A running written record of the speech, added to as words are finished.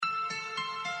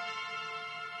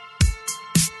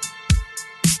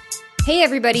Hey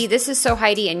everybody, this is So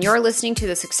Heidi, and you're listening to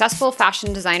the Successful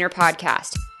Fashion Designer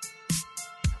Podcast.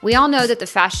 We all know that the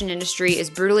fashion industry is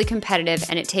brutally competitive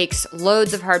and it takes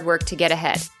loads of hard work to get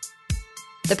ahead.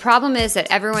 The problem is that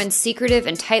everyone's secretive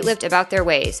and tight-lipped about their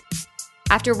ways.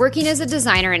 After working as a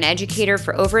designer and educator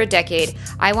for over a decade,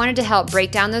 I wanted to help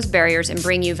break down those barriers and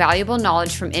bring you valuable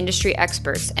knowledge from industry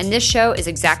experts, and this show is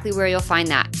exactly where you'll find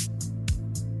that.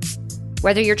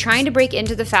 Whether you're trying to break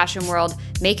into the fashion world,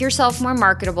 make yourself more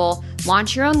marketable,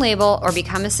 launch your own label, or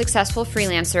become a successful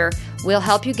freelancer, we'll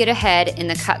help you get ahead in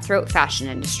the cutthroat fashion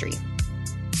industry.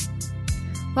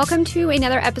 Welcome to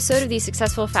another episode of the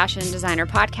Successful Fashion Designer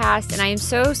Podcast, and I am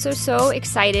so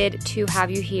excited to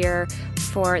have you here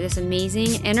for this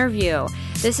amazing interview.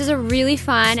 This is a really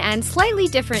fun and slightly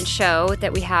different show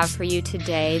that we have for you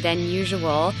today than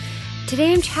usual.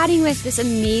 Today I'm chatting with this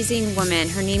amazing woman.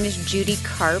 Her name is Judy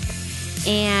Karp.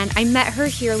 And I met her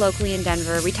here locally in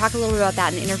Denver. We talk a little bit about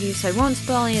that in the interview, so I won't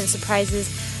spoil any of the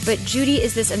surprises. But Judy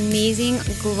is this amazing,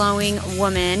 glowing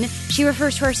woman. She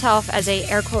refers to herself as a,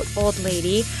 air quote, old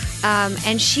lady.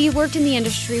 And she worked in the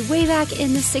industry way back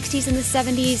in the 60s and the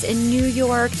 70s in New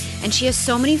York. And she has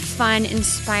so many fun,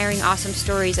 inspiring, awesome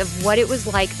stories of what it was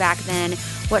like back then,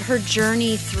 what her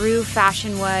journey through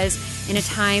fashion was in a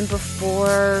time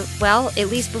before, well, at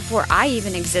least before I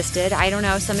even existed. I don't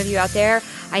know, some of you out there,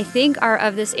 I think, are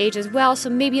of this age as well, so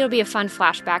maybe it'll be a fun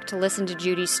flashback to listen to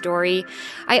Judy's story.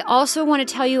 I also want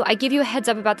to tell you, I give you a heads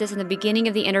up about this in the beginning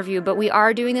of the interview, but we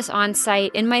are doing this on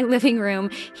site in my living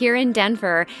room here in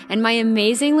Denver, and my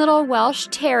amazing little Welsh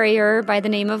terrier by the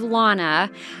name of Lana,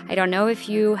 I don't know if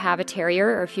you have a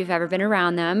terrier or if you've ever been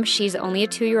around them. She's only a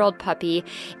 2-year-old puppy,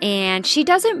 and she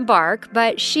doesn't bark,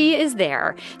 but she is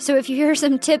there. So if you hear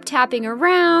some tip-tapping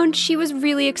around, she was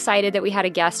really excited that we had a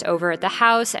guest over at the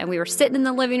house, and we were sitting in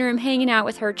the living room hanging out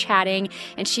with her chatting,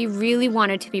 and she really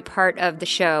wanted to be part of the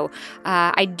show.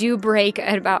 I do break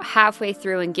at about halfway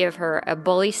through and give her a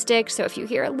bully stick, so if you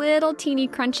hear a little teeny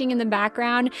crunching in the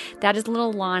background, that is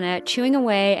little Lana chewing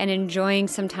away and enjoying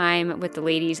some time with the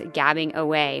ladies gabbing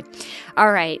away.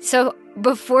 All right, so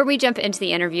before we jump into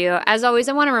the interview, as always,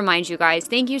 I want to remind you guys,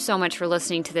 thank you so much for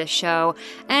listening to this show.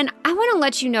 And I want to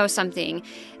let you know something.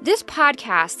 This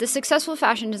podcast, the Successful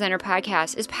Fashion Designer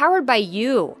Podcast, is powered by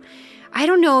you. I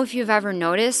don't know if you've ever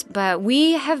noticed, but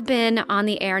we have been on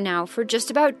the air now for just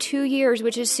about 2 years,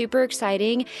 which is super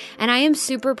exciting. And I am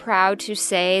super proud to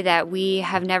say that we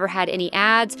have never had any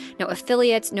ads, no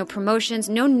affiliates, no promotions,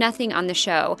 no nothing on the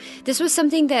show. This was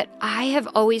something that I have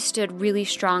always stood really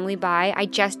strongly by. I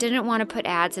just didn't want to put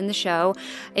ads in the show.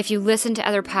 If you listen to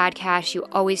other podcasts, you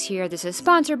always hear this is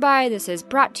sponsored by, this is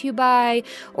brought to you by,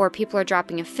 or people are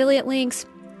dropping affiliate links.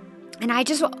 And I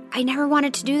never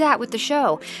wanted to do that with the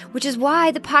show, which is why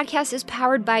the podcast is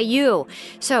powered by you.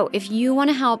 So if you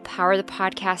want to help power the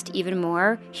podcast even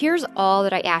more, here's all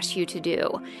that I ask you to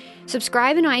do.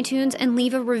 Subscribe in iTunes and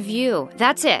leave a review.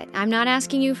 That's it. I'm not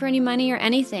asking you for any money or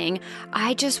anything.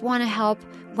 I just want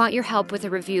your help with a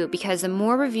review, because the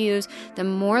more reviews, the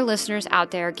more listeners out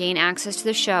there gain access to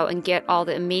the show and get all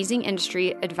the amazing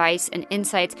industry advice and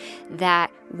insights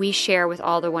that we share with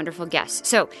all the wonderful guests.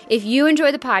 So if you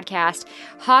enjoy the podcast,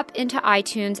 hop into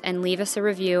iTunes and leave us a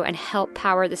review and help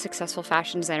power the Successful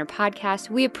Fashion Designer Podcast.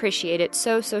 We appreciate it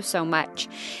so much.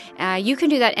 You can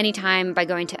do that anytime by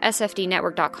going to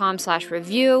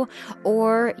sfdnetwork.com/review,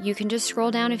 or you can just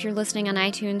scroll down if you're listening on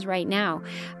iTunes right now.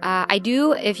 I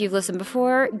do, if you've listened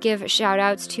before, give shout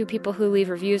outs to people who leave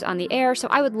reviews on the air, so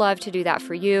I would love to do that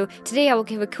for you. Today I will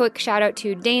give a quick shout out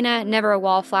to Dana, Never a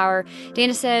Wallflower.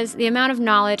 Dana says, the amount of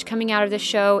knowledge coming out of this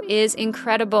show is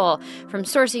incredible. From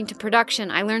sourcing to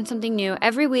production, I learn something new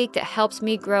every week that helps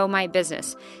me grow my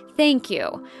business. Thank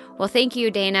you. Well, thank you,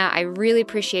 Dana. I really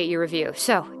appreciate your review.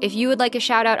 So if you would like a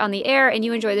shout out on the air and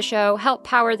you enjoy the show, help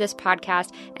power this podcast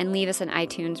and leave us an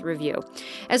iTunes review.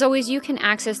 As always, you can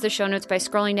access the show notes by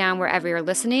scrolling down wherever you're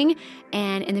listening.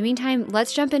 And in the meantime,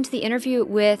 let's jump into the interview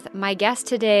with my guest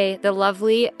today, the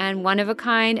lovely and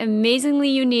one-of-a-kind, amazingly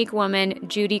unique woman,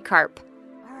 Judy Karp.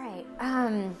 All right.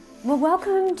 Well,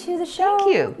 welcome to the show.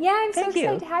 Thank you. Yeah, I'm so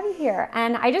excited to have you here.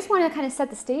 And I just want to kind of set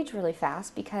the stage really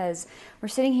fast, because we're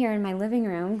sitting here in my living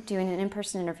room doing an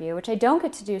in-person interview, which I don't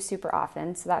get to do super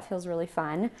often, so that feels really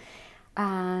fun.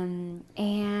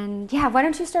 And yeah, why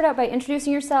don't you start out by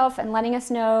introducing yourself and letting us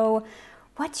know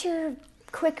what's your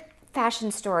quick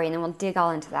fashion story, and then we'll dig all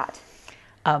into that.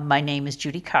 My name is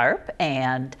Judy Karp,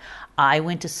 and I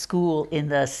went to school in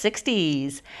the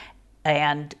 60's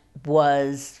and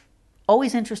was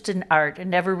always interested in art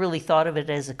and never really thought of it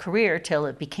as a career till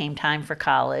it became time for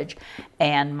college.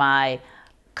 And my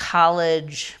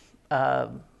college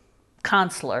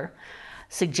counselor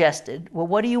suggested, well,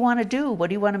 what do you want to do? What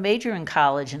do you want to major in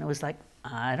college? And it was like,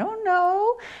 I don't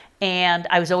know. And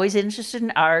I was always interested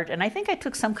in art, and I think I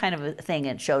took some kind of a thing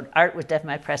and showed art was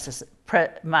definitely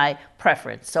my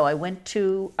preference. So I went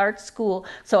to art school.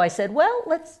 So I said, well,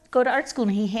 let's go to art school.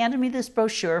 And he handed me this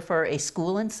brochure for a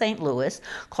school in St. Louis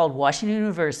called Washington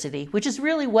University, which is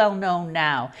really well known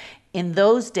now. In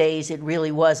those days, it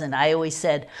really wasn't. I always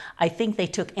said, I think they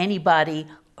took anybody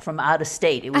from out of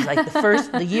state. It was like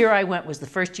the year I went was the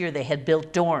first year they had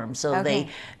built dorms. So they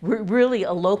were really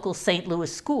a local St.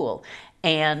 Louis school.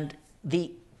 And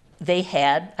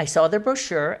I saw their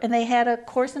brochure, and they had a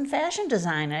course in fashion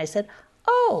design. And I said,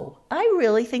 oh, I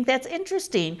really think that's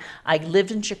interesting. I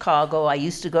lived in Chicago. I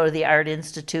used to go to the Art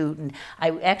Institute, and I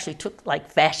actually took like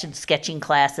fashion sketching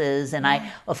classes. And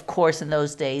I, of course, in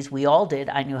those days, we all did.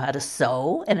 I knew how to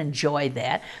sew and enjoyed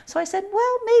that. So I said,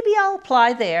 well, maybe I'll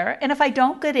apply there. And if I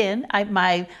don't get in,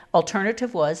 my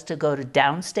alternative was to go to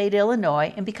downstate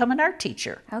Illinois and become an art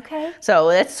teacher. Okay. So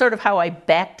that's sort of how I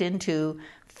backed into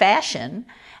fashion.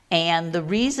 And the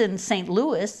reason St.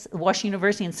 Louis, Washington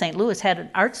University in St. Louis, had an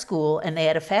art school and they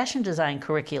had a fashion design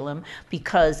curriculum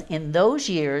because in those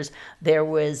years there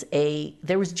was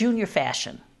junior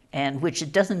fashion, and which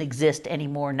it doesn't exist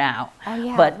anymore now. Oh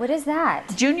yeah, but what is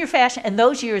that? Junior fashion, in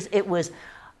those years it was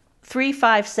 3,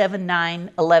 5, 7,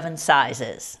 9, 11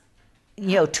 sizes.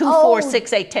 2, 4,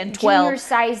 6, 8, 10, 12. Junior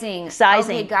sizing.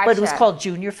 Okay, gotcha. But it was called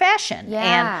junior fashion.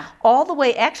 Yeah. And all the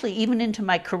way, actually, even into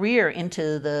my career,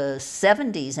 into the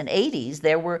 70s and 80s,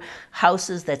 there were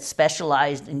houses that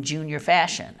specialized in junior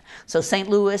fashion. So St.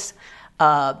 Louis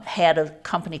had a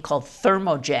company called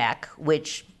Thermojack,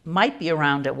 which might be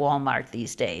around at Walmart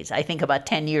these days. I think about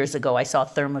 10 years ago, I saw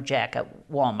Thermojack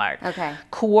at Walmart. Okay.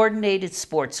 Coordinated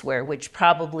sportswear, which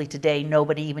probably today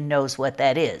nobody even knows what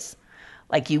that is.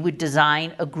 Like you would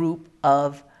design a group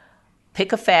of,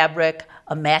 pick a fabric,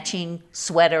 a matching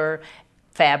sweater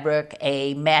fabric,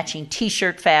 a matching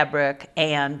t-shirt fabric,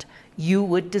 and you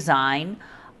would design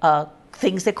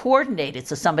things that coordinated.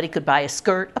 So somebody could buy a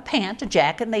skirt, a pant, a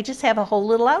jacket, and they just have a whole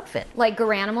little outfit. Like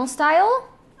Garanimal style?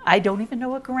 I don't even know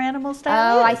what Garanimal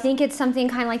style is. Oh, I think it's something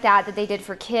kind of like that they did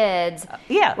for kids.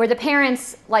 Yeah. Where the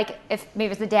parents, like, if maybe it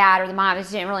was the dad or the mom,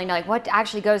 just didn't really know like what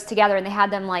actually goes together, and they had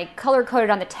them like color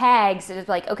coded on the tags. It was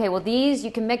like, okay, well these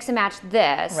you can mix and match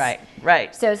this.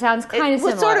 Right. So it sounds kind of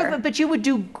similar. Sort of, but you would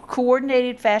do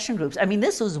coordinated fashion groups. I mean,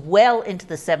 this was well into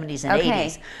the 70s and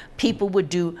 80s. People would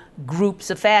do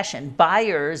groups of fashion.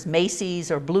 Buyers,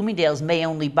 Macy's or Bloomingdale's may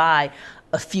only buy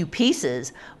a few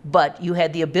pieces, but you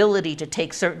had the ability to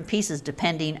take certain pieces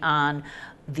depending on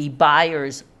the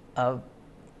buyers,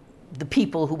 the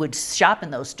people who would shop in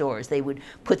those stores. They would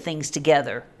put things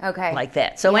together like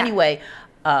that. So anyway,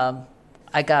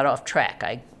 I got off track.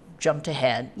 I jumped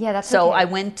ahead. Yeah, that's so okay. I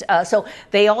went. So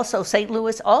they also, St.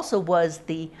 Louis also was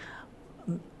the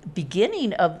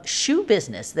beginning of shoe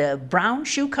business. The Brown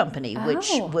Shoe Company, which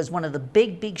was one of the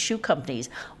big shoe companies,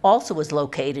 also was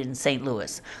located in St.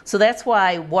 Louis. So that's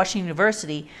why Washington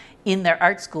University in their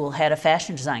art school had a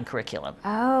fashion design curriculum.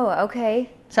 Oh, okay.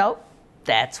 So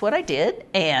that's what I did,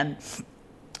 and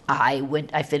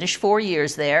I finished 4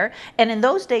 years there. And in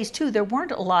those days too, there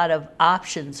weren't a lot of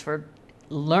options for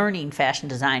learning fashion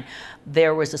design.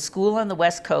 There was a school on the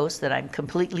West Coast that I'm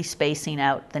completely spacing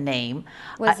out the name.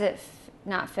 Was it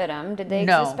not FITM? Did they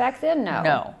exist back then?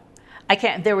 No. I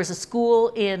can't. There was a school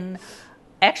in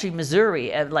actually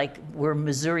Missouri, like where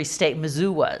Missouri State,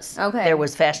 Mizzou was. Okay. There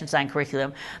was fashion design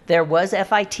curriculum. There was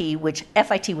FIT, which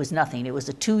FIT was nothing. It was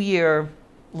a 2-year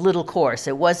little course.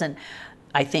 It wasn't,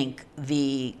 I think,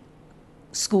 the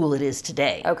school it is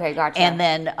today. Okay, gotcha. And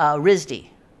then RISD,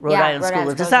 Rhode Island School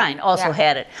of Design, also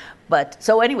had it. But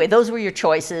so anyway, those were your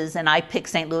choices, and I picked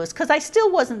St. Louis because I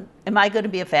still wasn't, am I going to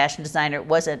be a fashion designer? It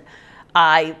wasn't.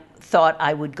 I thought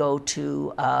I would go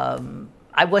to,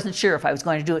 I wasn't sure if I was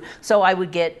going to do it. So I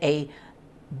would get a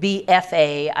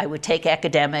BFA, I would take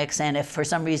academics, and if for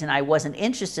some reason I wasn't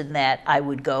interested in that, I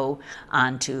would go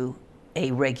on to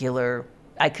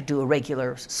I could do a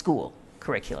regular school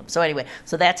curriculum. So anyway,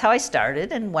 so that's how I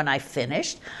started, and when I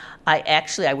finished,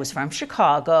 I was from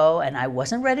Chicago, and I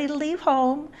wasn't ready to leave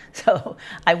home, so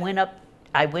I went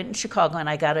in Chicago, and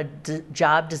I got a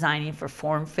job designing for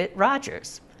Form Fit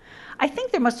Rogers. I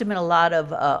think there must have been a lot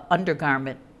of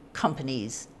undergarment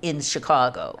companies in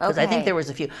Chicago, because I think there was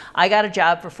a few. I got a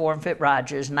job for Form Fit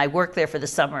Rogers, and I worked there for the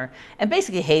summer and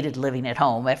basically hated living at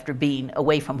home after being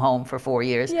away from home for 4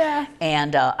 years. Yeah.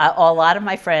 And a lot of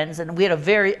my friends, and we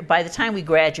had by the time we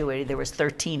graduated, there was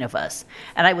 13 of us.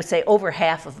 And I would say over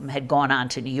half of them had gone on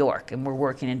to New York and were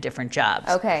working in different jobs.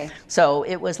 Okay. So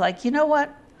it was like, you know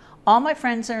what? All my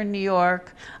friends are in New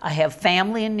York. I have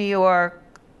family in New York.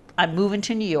 I'm moving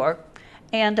to New York.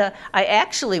 And I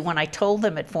actually, when I told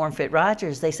them at Form Fit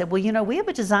Rogers, they said, well, we have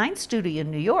a design studio in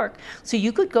New York, so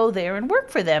you could go there and work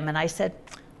for them. And I said,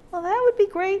 well, that would be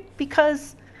great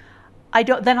because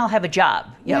then I'll have a job,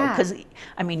 because,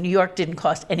 New York didn't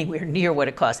cost anywhere near what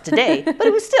it costs today, but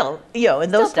it was still,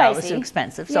 in those dollars,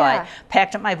 expensive. So I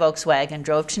packed up my Volkswagen,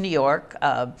 drove to New York,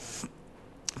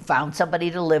 found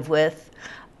somebody to live with.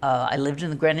 I lived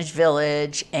in the Greenwich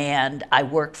Village, and I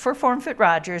worked for Form Fit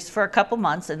Rogers for a couple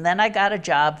months, and then I got a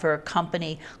job for a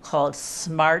company called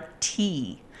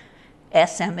Smartee,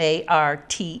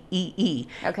 SMARTEE.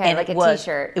 Okay, and like a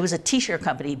T-shirt. It was a T-shirt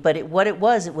company, but it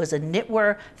was a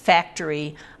knitwear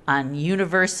factory on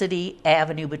University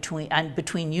Avenue on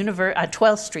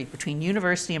 12th Street between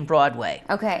University and Broadway.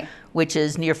 Okay. Which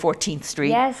is near 14th Street.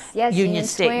 Yes, Union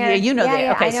State. Square. Yeah, you know that.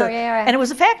 Yeah, okay, I know, and it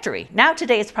was a factory. Now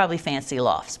today it's probably fancy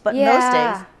lofts, but in those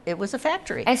days it was a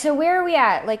factory. And so where are we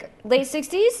at? Like late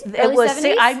 60s? Early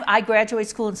 70s? I graduated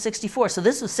school in 64, so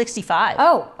this was 65.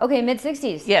 Oh, okay, mid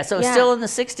 60s. Yeah, so it's still in the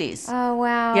 60s. Oh,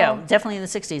 wow. Yeah, definitely in the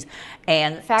 60s.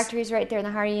 And factory's right there in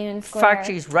the heart of Union Square.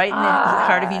 Factory's right in the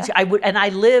heart of Union Square. I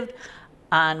lived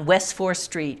on West 4th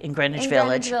Street in Greenwich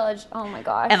Village. Oh my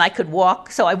gosh. And I could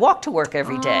walk, so I walked to work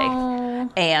every day.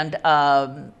 Oh. And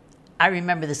I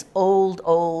remember this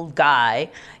old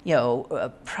guy,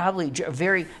 probably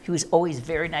he was always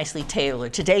very nicely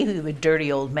tailored. Today he was a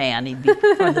dirty old man. He'd be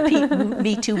from the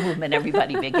Me Too movement,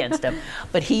 everybody be against him.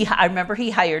 But I remember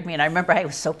he hired me, and I remember I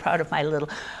was so proud of my little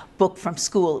book from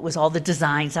school. It was all the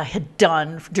designs I had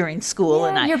done during school.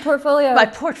 Yeah, and your portfolio. My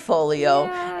portfolio.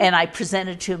 Yeah. And I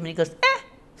presented to him, and he goes,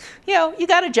 you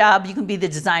got a job, you can be the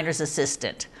designer's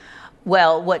assistant.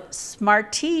 Well, what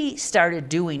Smartee started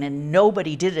doing, and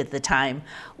nobody did at the time,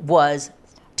 was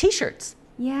T-shirts.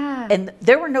 Yeah. And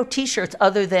there were no T-shirts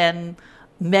other than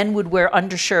men would wear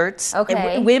undershirts. Okay.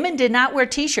 And women did not wear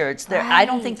T-shirts. I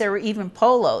don't think there were even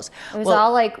polos. It was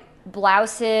all like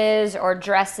blouses or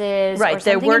dresses or something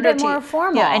there were a bit more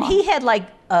formal. Yeah, and he had like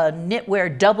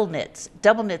knitwear double knits.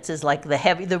 Double knits is like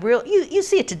the real, you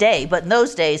see it today, but in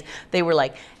those days they were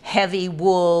like heavy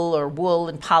wool or wool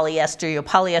and polyester.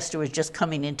 Polyester was just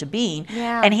coming into being.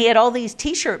 Yeah. And he had all these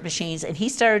T-shirt machines, and he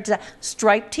started to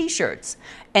striped T-shirts.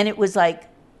 And it was like,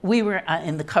 we were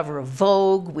in the cover of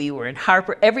Vogue, we were in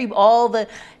Harper, all the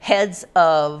heads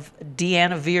of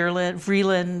Deanna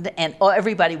Vreeland, and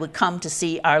everybody would come to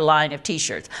see our line of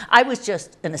T-shirts. I was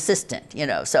just an assistant,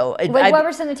 so. What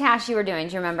were some of the tasks you were doing?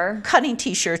 Do you remember? Cutting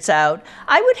T-shirts out.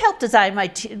 I would help design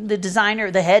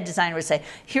the head designer would say,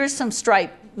 here's some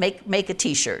stripe, make a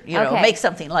T-shirt, make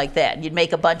something like that. And you'd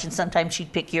make a bunch, and sometimes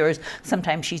she'd pick yours,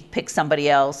 sometimes she'd pick somebody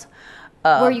else.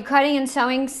 Were you cutting and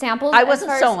sewing samples? I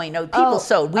wasn't sewing. No, people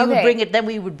sewed. We would bring it. Then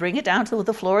we would bring it down to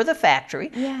the floor of the factory,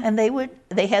 and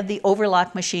they had the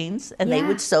overlock machines, and they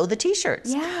would sew the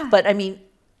T-shirts. Yeah. But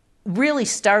really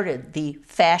started the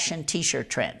fashion T-shirt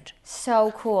trend.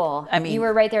 So cool. You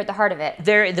were right there at the heart of it.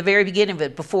 At the very beginning of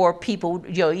it, before people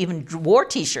even wore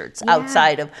T-shirts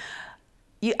outside of.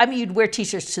 You'd wear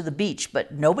T-shirts to the beach,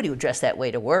 but nobody would dress that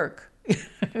way to work.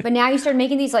 But now you started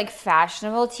making these like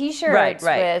fashionable T-shirts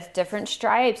with different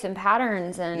stripes and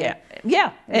patterns, and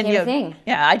and a thing.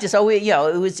 I just always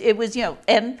it was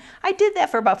and I did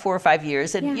that for about 4 or 5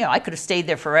 years, and I could have stayed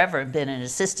there forever and been an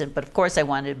assistant, but of course I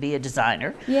wanted to be a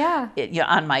designer.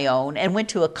 On my own, and went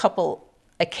to a couple.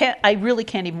 I really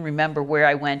can't even remember where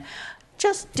I went.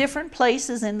 Just different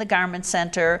places in the garment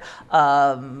center.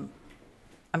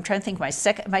 I'm trying to think.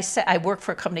 I worked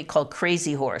for a company called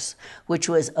Crazy Horse, which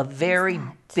was a very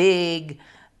big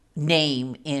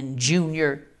name in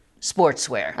junior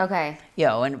sportswear. Okay.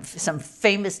 And some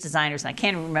famous designers, and I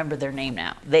can't remember their name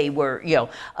now. They were,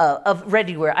 of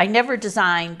ready-to-wear. I never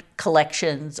designed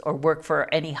collections or worked for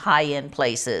any high-end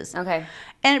places. Okay.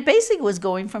 And it basically was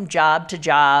going from job to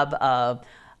job.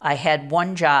 I had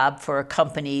one job for a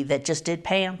company that just did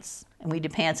pants, and we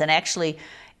did pants, and actually.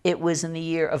 It was in the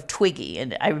year of Twiggy,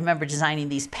 and I remember designing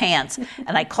these pants,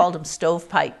 and I called them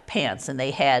stovepipe pants, and they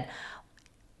had,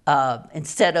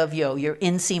 instead of your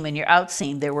inseam and your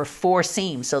outseam, there were 4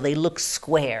 seams, so they looked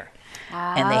square. Oh.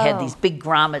 And they had these big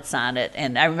grommets on it.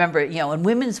 And I remember, and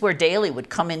Women's Wear Daily would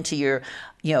come into your,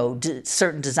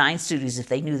 certain design studios if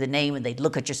they knew the name, and they'd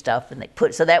look at your stuff, and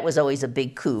so that was always a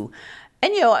big coup.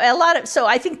 And, so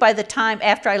I think by the time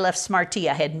after I left Smartee,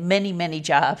 I had many, many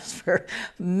jobs for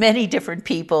many different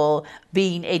people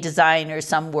being a designer.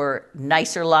 Some were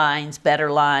nicer lines,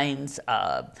 better lines.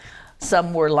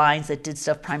 Some were lines that did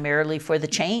stuff primarily for the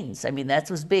chains.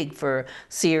 That was big for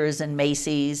Sears and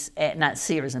Macy's, not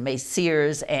Sears and Macy's,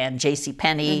 Sears and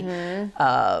JCPenney.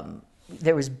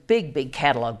 there was big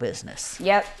catalog business.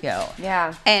 Yep.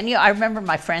 Yeah. And I remember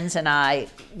my friends and I,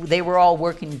 they were all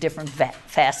working different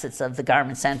facets of the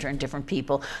garment center and different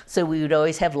people. So we would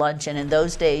always have lunch. And in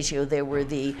those days, there were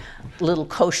the little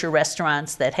kosher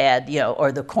restaurants that had,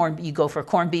 or the you go for a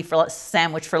corned beef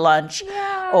sandwich for lunch,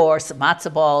 or some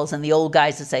matzo balls, and the old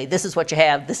guys would say, "This is what you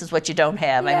have. This is what you don't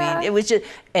have." Yeah. I mean, it was just,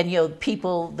 and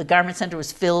the garment center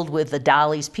was filled with the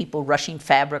dollies, people rushing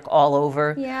fabric all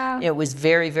over. Yeah. It was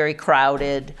very, very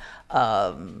crowded,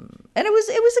 and it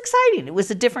was exciting. It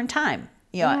was a different time.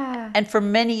 Yeah. And for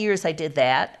many years I did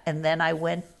that, and then I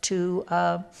went to.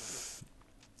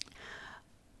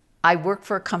 I worked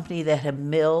for a company that had a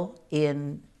mill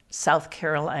in South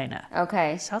Carolina.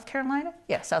 Okay. South Carolina?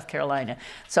 Yeah, South Carolina.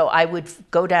 So I would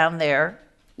go down there.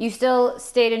 You still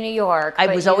stayed in New York. I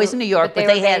was always in New York, but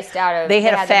they had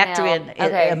a factory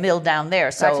a mill down there.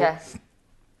 So gotcha.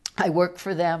 I worked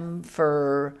for them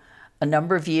for a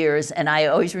number of years, and I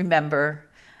always remember,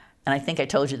 and I think I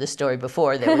told you this story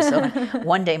before. There was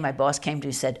one day my boss came to me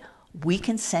and said, "We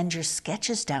can send your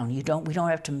sketches down. We don't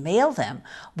have to mail them.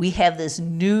 We have this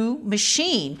new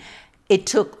machine." It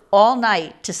took all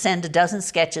night to send a dozen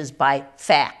sketches by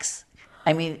fax.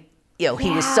 I mean, he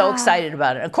was so excited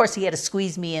about it. Of course, he had to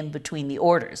squeeze me in between the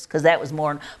orders because that was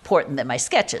more important than my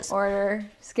sketches. Order,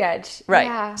 sketch. Right.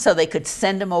 Yeah. So they could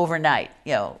send them overnight.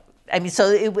 I mean,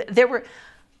 so there were.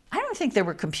 I don't think there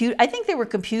were I think there were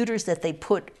computers that they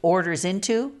put orders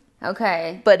into.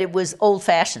 Okay. But it was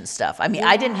old-fashioned stuff. I mean,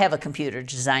 I didn't have a computer to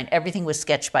design. Everything was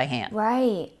sketched by hand.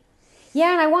 Right.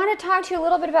 Yeah, and I want to talk to you a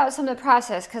little bit about some of the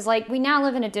process because, we now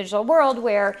live in a digital world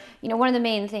where, one of the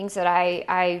main things that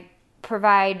I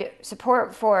provide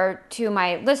support for to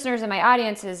my listeners and my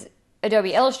audience is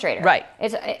Adobe Illustrator. Right.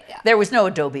 There was no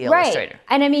Adobe Illustrator. Right.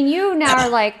 And I mean, you now are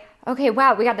like, okay,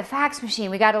 wow, we got the fax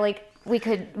machine. We got to we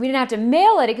didn't have to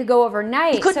mail it. It could go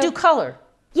overnight. You could do color.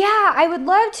 Yeah, I would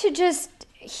love to just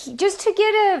to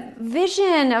get a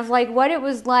vision of what it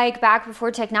was like back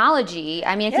before technology.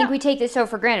 I mean, I think we take this so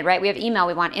for granted, right? We have email,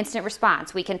 we want instant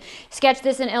response. We can sketch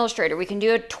this in Illustrator. We can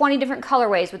do it 20 different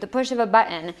colorways with the push of a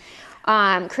button.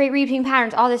 Create repeating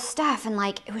patterns, all this stuff, and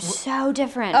it was so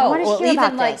different. I want to hear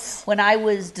about this. When I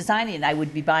was designing, I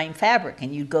would be buying fabric,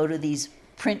 and you'd go to these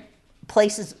print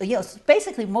places,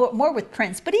 basically more with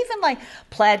prints, but even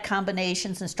plaid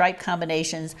combinations and stripe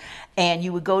combinations, and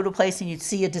you would go to a place and you'd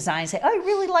see a design and say, "Oh, I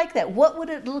really like that. What would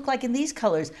it look like in these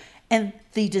colors?" And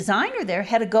the designer there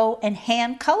had to go and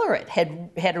hand color it, had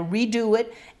to redo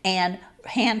it and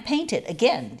hand paint it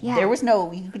again. Yeah. There was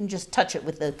you couldn't just touch it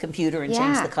with the computer and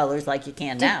change the colors like you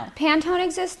can now. Did Pantone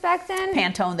exist back then?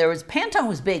 Pantone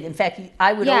was big. In fact,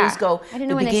 I would always go at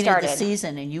the beginning of the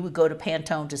season, and you would go to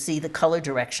Pantone to see the color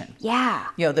direction. Yeah.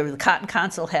 The Cotton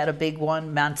Council had a big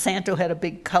one. Monsanto had a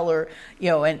big color.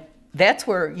 And that's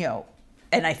where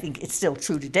and I think it's still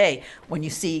true today when you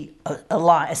see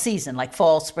a season like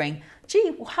fall, spring.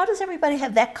 Gee, how does everybody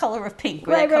have that color of pink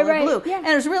or that color of blue? Yeah. And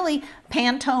it was really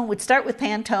Pantone would start with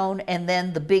Pantone, and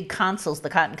then the big consoles, the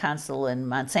Cotton Council and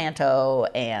Monsanto,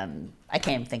 and I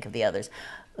can't even think of the others.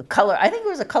 I think it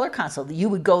was a color console. You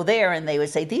would go there, and they would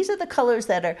say, "These are the colors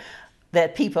that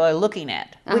people are looking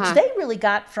at," which they really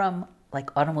got from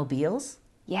automobiles.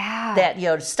 Yeah.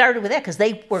 That started with that because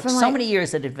they worked so many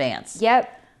years in advance.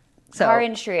 Yep. Car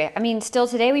industry. I mean, still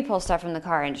today we pull stuff from the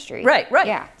car industry. Right.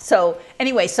 Yeah. So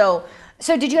anyway, So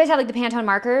did you guys have the Pantone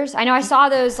markers? I know I saw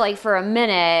those for a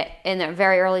minute in the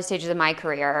very early stages of my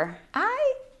career.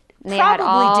 We did. We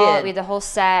had the whole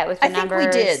set with the numbers.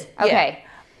 I think we did. Okay.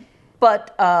 Yeah.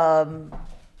 But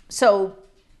so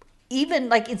even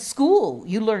in school,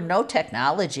 you learn no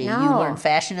technology. No. You learn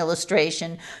fashion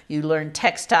illustration. You learn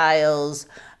textiles.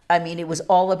 I mean, it was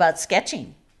all about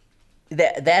sketching.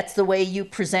 That's the way you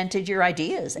presented your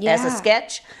ideas. Yeah. As a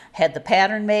sketch, had the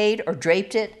pattern made or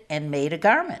draped it and made a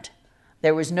garment.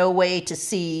 There was no way to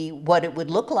see what it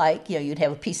would look like. You'd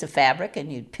have a piece of fabric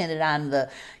and you'd pin it on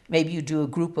maybe you do a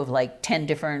group of 10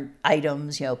 different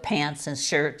items, pants and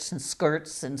shirts and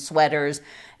skirts and sweaters,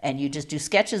 and you just do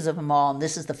sketches of them all. And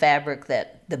this is the fabric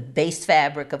the base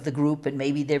fabric of the group, and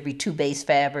maybe there'd be 2 base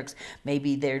fabrics.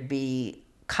 Maybe there'd be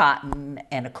cotton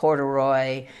and a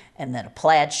corduroy and then a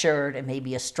plaid shirt and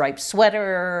maybe a striped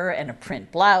sweater and a print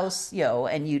blouse,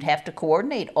 and you'd have to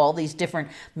coordinate all these different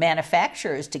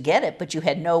manufacturers to get it, but you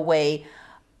had no way.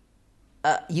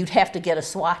 You'd have to get a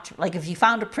swatch. If you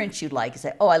found a print you'd like, you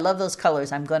say, "Oh, I love those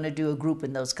colors. I'm going to do a group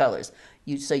in those colors."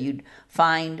 You'd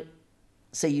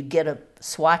get a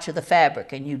swatch of the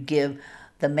fabric, and you'd give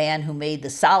the man who made the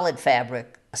solid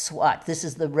fabric a swatch. This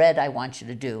is the red I want you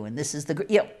to do, and this is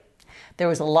the There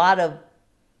was a lot of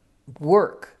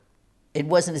work it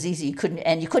wasn't as easy. You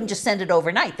couldn't just send it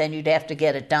overnight. Then you'd have to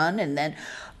get it done, and then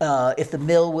if the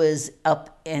mill was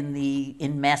up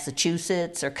in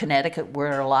Massachusetts or Connecticut,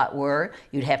 where a lot were,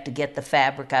 you'd have to get the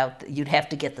fabric out. You'd have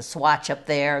to get the swatch up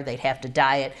there. They'd have to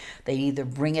dye it. They'd either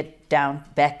bring it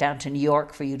back down to New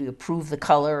York for you to approve the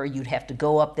color, or you'd have to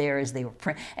go up there as they were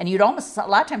and a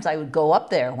lot of times I would go up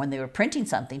there when they were printing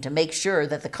something to make sure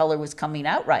that the color was coming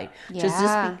out right.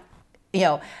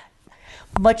 Yeah.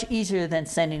 Much easier than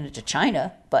sending it to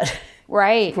China, but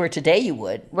right. where today you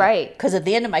would. Right. Because at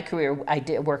the end of my career, I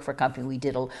did work for a company. We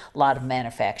did a lot of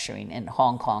manufacturing in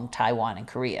Hong Kong, Taiwan, and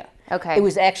Korea. Okay. It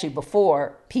was actually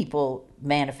before people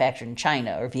manufactured in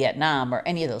China or Vietnam or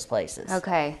any of those places.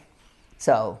 Okay.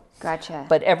 So. Gotcha.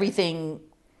 But everything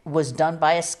was done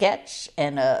by a sketch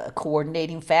and a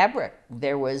coordinating fabric.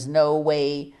 There was no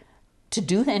way to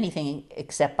do anything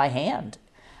except by hand.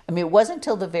 I mean, it wasn't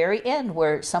until the very end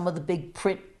where some of the big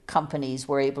print companies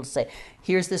were able to say,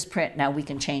 here's this print, now we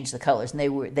can change the colors.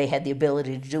 And they had the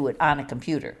ability to do it on a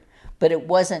computer. But it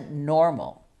wasn't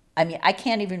normal. I mean, I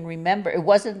can't even remember.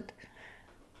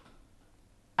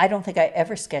 I don't think I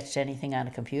ever sketched anything on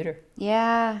a computer.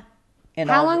 Yeah.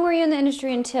 How long were you in the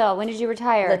industry until? When did you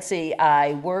retire? Let's see.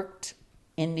 I worked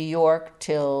in New York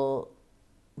till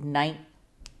I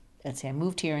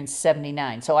moved here in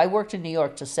 79. So I worked in New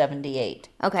York till 78.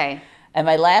 Okay. And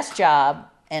my last job,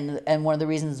 and one of the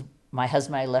reasons my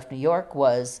husband and I left New York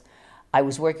was I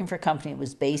was working for a company that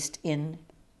was based in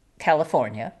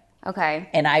California. Okay.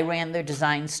 And I ran their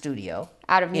design studio.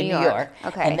 Out of New York.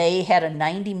 Okay. And they had a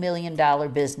 $90 million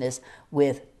business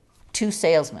with 2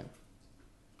 salesmen.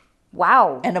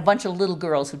 Wow. And a bunch of little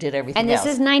girls who did everything else. And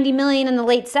this is $90 million in the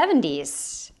late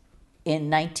 70s.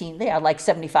 In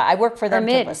 75. I worked for them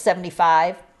from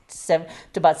 75 to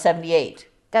about 78.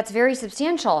 That's very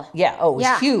substantial. Yeah. Oh, it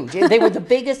was huge. They were the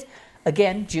biggest,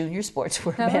 again, junior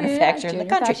sportswear manufacturer in the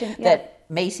country. Fashion, that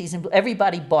Macy's and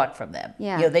everybody bought from them.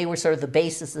 Yeah. They were sort of the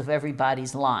basis of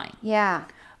everybody's line. Yeah.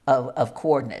 Of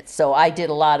coordinates. So I did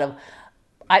a lot of.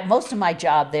 Most of my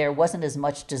job there wasn't as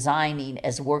much designing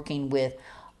as working with,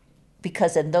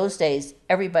 because in those days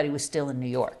everybody was still in New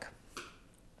York.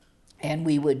 And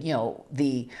we would,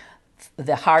 the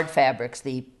hard fabrics,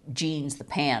 the jeans, the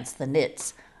pants, the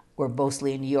knits were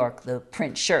mostly in New York, the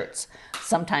print shirts.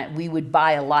 Sometimes we would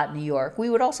buy a lot in New York.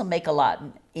 We would also make a lot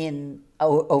in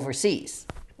overseas.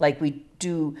 Like we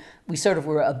sort of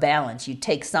were a balance. You'd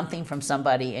take something from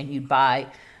somebody and you'd buy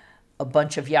a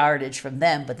bunch of yardage from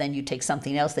them, but then you'd take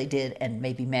something else they did and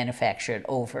maybe manufacture it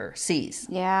overseas.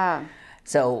 Yeah.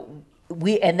 So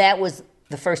that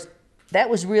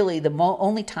was really the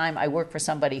only time I worked for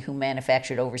somebody who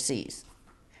manufactured overseas.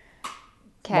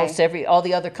 Okay. All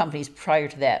the other companies prior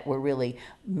to that were really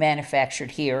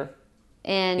manufactured here,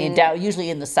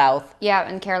 usually in the South. Yeah,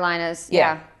 in Carolinas.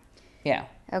 Yeah.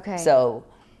 Okay. So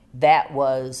that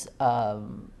was,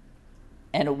 and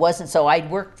it wasn't. So I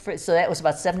worked for. So that was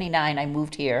about 79. I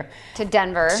moved here to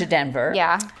Denver.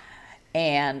 Yeah.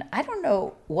 And I don't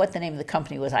know what the name of the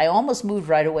company was. I almost moved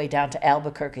right away down to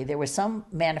Albuquerque. There was some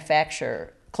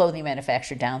clothing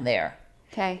manufacturer down there.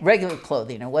 Okay. Regular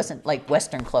clothing. It wasn't like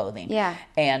Western clothing. Yeah.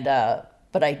 And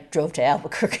but I drove to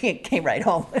Albuquerque and came right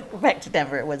home, back to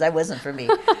Denver. It wasn't for me.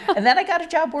 And then I got a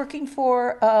job working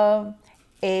for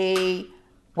a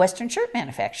Western shirt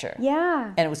manufacturer.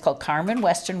 Yeah. And it was called Carmen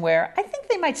Western Wear. I think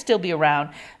they might still be around.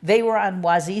 They were on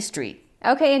Wazee Street.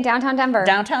 Okay, in downtown Denver.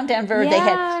 Yeah. They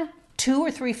had 2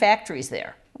 or 3 factories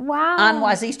there. Wow. On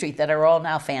Wazee Street that are all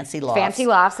now fancy lofts. Fancy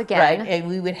lofts again. Right. And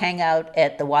we would hang out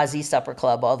at the Wazee Supper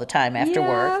Club all the time after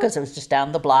work because it was just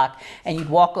down the block. And you'd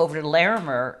walk over to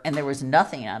Larimer and there was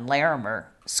nothing on Larimer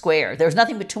Square. There was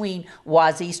nothing between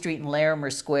Wazee Street and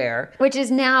Larimer Square. Which is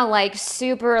now like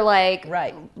super like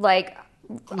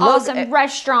Logo, awesome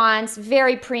restaurants,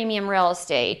 very premium real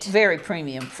estate. Very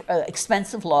premium,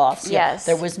 expensive lofts. Yes.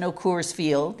 There was no Coors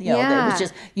Field. It was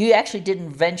just, you actually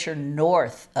didn't venture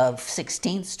north of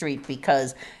 16th Street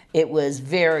because it was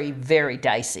very, very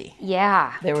dicey.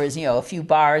 Yeah. There was, a few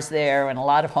bars there and a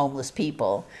lot of homeless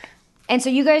people. And so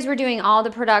you guys were doing all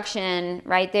the production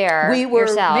right there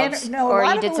yourselves, or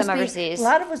you did some overseas? A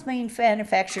lot of it was being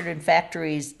manufactured in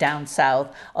factories down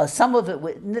south. Some of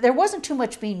it, there wasn't too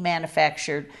much being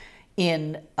manufactured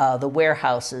in the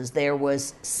warehouses. There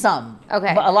was some.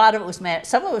 Okay. But a lot of it was,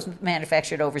 some of it was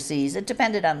manufactured overseas. It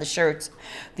depended on the shirts.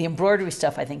 The embroidery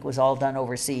stuff, I think, was all done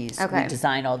overseas. Okay. We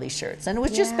designed all these shirts. And it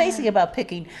was just basically about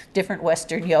picking different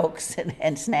Western yokes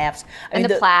and snaps.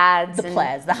 The plaids. The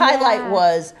plaids. The highlight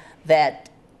was that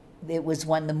it was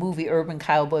when the movie Urban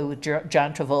Cowboy with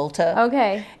John Travolta.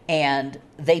 Okay. And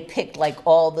they picked like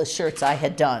all the shirts I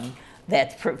had done.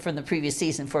 from the previous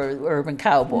season for Urban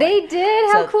Cowboy. They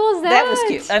did? How cool is that? That was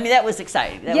cute. I mean, that was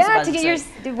exciting. That was to get yours.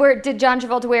 Did John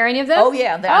Travolta wear any of them? Oh,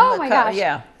 yeah. Oh, my gosh.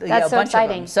 Yeah. That's so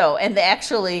exciting. So,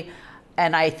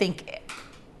 and I think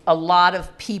a lot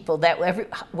of people,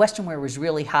 Western wear was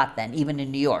really hot then, even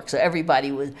in New York. So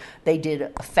they did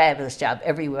a fabulous job.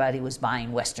 Everybody was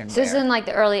buying Western wear. So this is in like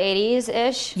the early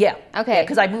 80s-ish? Yeah. Okay.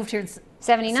 Because I moved here in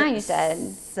 79, you said?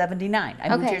 79. I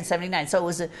moved here in 79. So it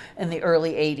was in the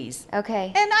early 80s.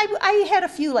 Okay. And I had a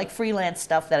few like freelance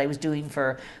stuff that I was doing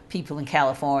for people in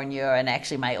California, and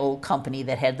actually my old company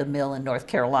that had the mill in North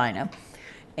Carolina.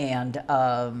 And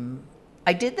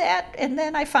I did that, and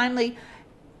then I finally,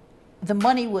 the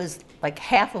money was like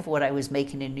half of what I was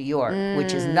making in New York,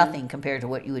 which is nothing compared to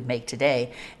what you would make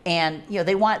today. And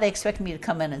they expected me to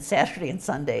come in on Saturday and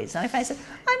Sundays, and I said,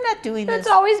 I'm not doing this. It's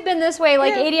always been this way,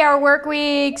 like 80-hour work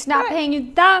weeks, not paying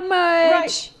you that much.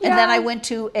 Right. Yeah. And then I went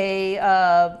to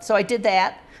so I did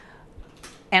that,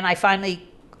 and I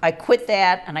quit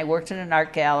that, and I worked in an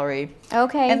art gallery.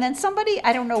 Okay. And then somebody,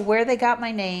 I don't know where they got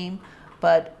my name,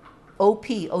 but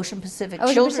Ocean Pacific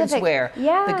Children's Wear.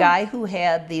 Yeah. The guy who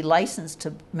had the license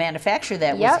to manufacture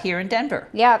that was here in Denver.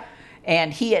 Yep.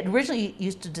 And he had originally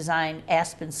used to design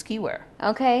Aspen ski wear.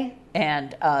 Okay.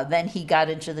 And then he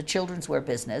got into the children's wear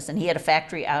business, and he had a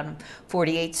factory out on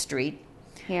 48th Street.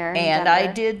 Here in And Denver.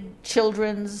 I did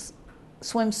children's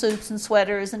swimsuits and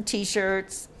sweaters and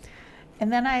T-shirts. And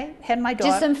then I had my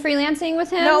daughter. Just some freelancing with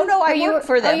him? No, I worked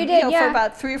for them. Oh, you did, for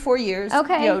about 3 or 4 years.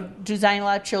 Okay. Designing a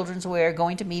lot of children's wear,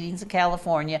 going to meetings in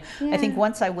California. Yeah. I think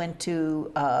once I went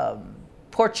to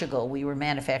Portugal. We were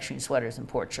manufacturing sweaters in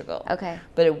Portugal. Okay.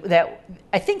 But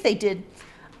I think they did.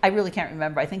 I really can't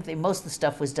remember. I think most of the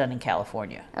stuff was done in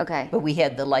California. Okay. But we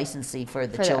had the licensee for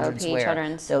the children's wear.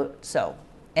 Children's. That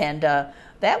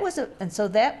was.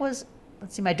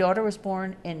 Let's see. My daughter was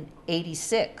born in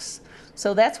 '86.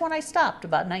 So that's when I stopped,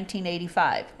 about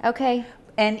 1985. Okay.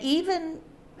 And even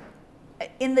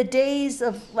in the days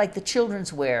of like the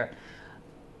children's wear,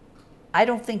 I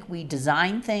don't think we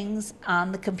designed things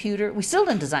on the computer. We still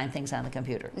didn't design things on the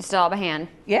computer. It's still all by hand.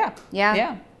 Yeah. Yeah.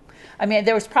 Yeah. I mean,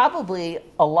 there was probably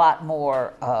a lot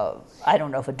more, I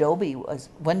don't know if Adobe was,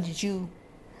 when did you?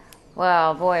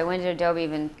 Well, boy, when did Adobe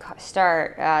even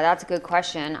start? That's a good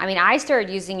question. I mean, I started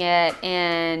using it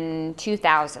in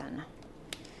 2000.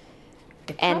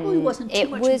 It probably wasn't too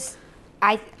much. It was,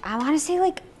 I want to say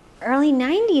like early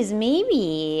 90s,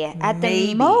 maybe, at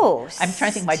the most. I'm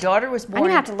trying to think. My daughter was born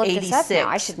in 86. I'm going to have to look this up now.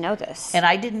 I should know this. And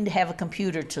I didn't have a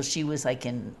computer till she was like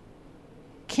in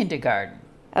kindergarten.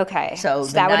 Okay. So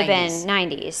that would have been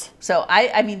 90s. So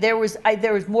I mean, there was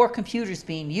more computers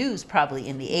being used probably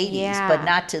in the 80s, but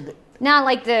not to the... Not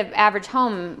like the average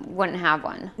home wouldn't have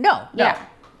one. No. Yeah.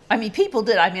 I mean, people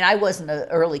did. I mean, I wasn't an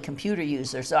early computer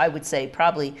user, so I would say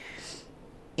probably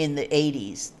in the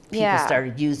 80s, people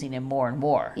started using them more and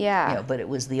more. Yeah. But it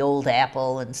was the old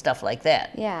Apple and stuff like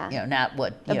that. Yeah. Not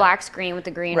what... The black screen with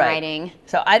the green writing.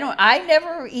 So I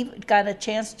never even got a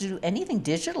chance to do anything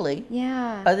digitally.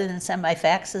 Yeah. Other than send my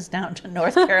faxes down to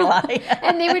North Carolina.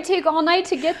 And they would take all night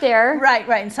to get there. Right.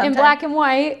 And sometimes, in black and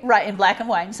white. Right, in black and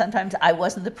white. And sometimes I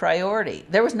wasn't the priority.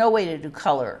 There was no way to do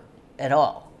color at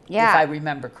all. Yeah. If I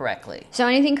remember correctly. So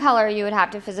anything color you would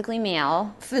have to physically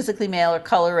mail. Physically mail or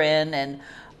color in, and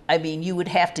I mean, you would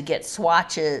have to get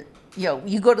swatches.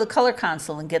 You go to the color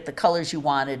console and get the colors you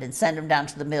wanted and send them down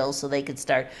to the mill so they could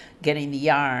start getting the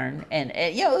yarn. And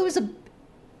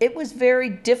it was very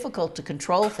difficult to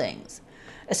control things,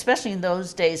 especially in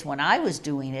those days when I was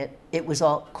doing it. It was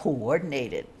all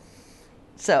coordinated.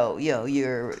 So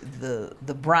you're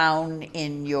the brown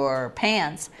in your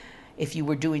pants. If you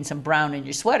were doing some brown in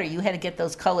your sweater, you had to get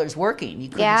those colors working. You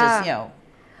couldn't just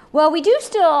Well, we do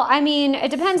still, I mean,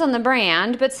 it depends on the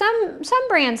brand, but some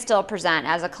brands still present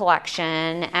as a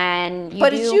collection, and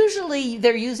it's usually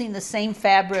they're using the same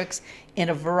fabrics in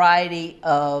a variety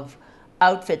of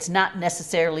outfits, not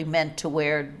necessarily meant to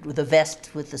wear with a vest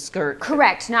with the skirt.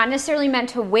 Correct, not necessarily meant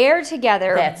to wear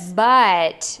together,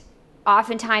 but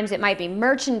oftentimes it might be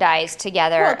merchandise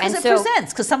together. Well, because it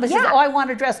presents. Because somebody says, I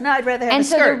want a dress. No, I'd rather have a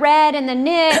skirt. And so the red and the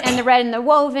knit and the red and the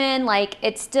woven, like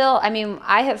it's still, I mean,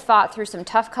 I have fought through some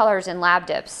tough colors in lab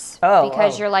dips.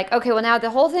 Because you're like, okay, well now the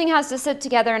whole thing has to sit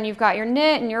together and you've got your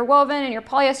knit and your woven and your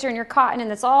polyester and your cotton and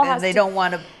this all has to... And they don't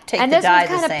want to take the dye the same. And this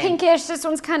one's kind of pinkish, this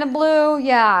one's kind of blue.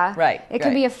 Yeah. Right. It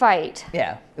can be a fight.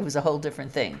 Yeah. It was a whole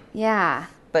different thing. Yeah.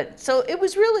 But so it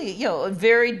was really, a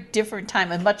very different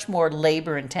time and much more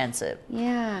labor intensive.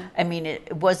 Yeah. I mean,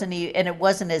 it wasn't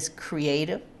as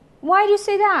creative. Why do you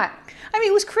say that? I mean,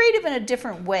 it was creative in a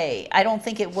different way. I don't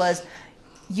think it was,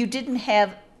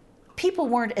 people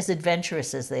weren't as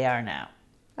adventurous as they are now.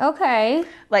 Okay.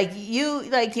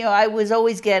 I was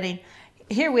always getting,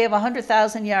 here we have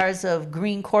 100,000 yards of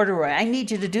green corduroy. I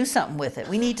need you to do something with it.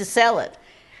 We need to sell it.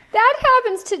 That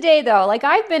happens today, though. Like,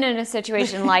 I've been in a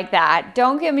situation like that.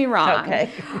 Don't get me wrong. Okay.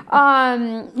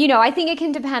 I think it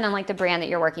can depend on, like, the brand that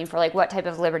you're working for, like, what type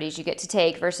of liberties you get to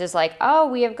take versus, like, oh,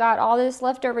 we have got all this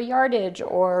leftover yardage,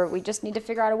 or we just need to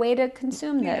figure out a way to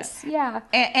consume this. Yeah.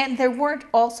 And there weren't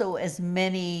also as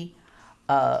many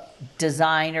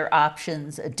designer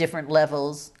options at different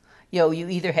levels. You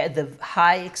either had the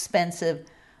high expensive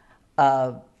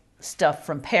stuff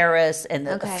from Paris and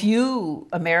a few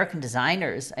American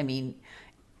designers. I mean,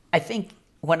 I think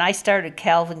when I started,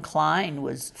 Calvin Klein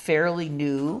was fairly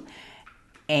new,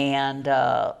 and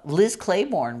Liz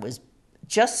Claiborne was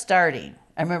just starting.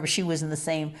 I remember she was in the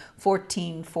same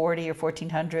 1440 or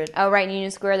 1400. Oh, right, in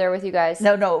Union Square there with you guys.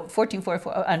 No,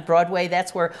 1444 on Broadway.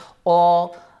 That's where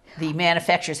all the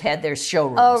manufacturers had their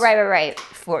showrooms. Oh, right.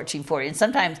 1440. And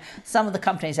sometimes some of the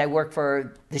companies I worked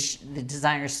for, the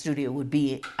designer studio would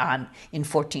be in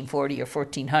 1440 or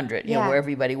 1400, where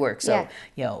everybody worked. So,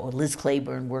 Liz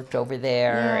Claiborne worked over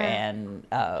there, and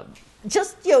there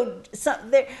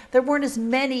weren't as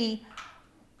many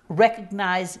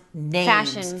recognized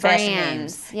names, fashion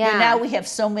brands. names. Now we have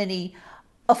so many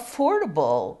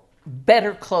affordable,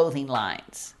 better clothing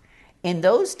lines. In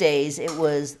those days, it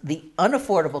was the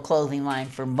unaffordable clothing line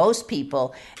for most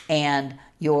people, and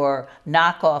your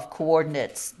knockoff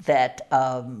coordinates that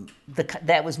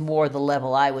that was more the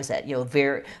level I was at.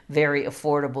 Very, very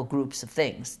affordable groups of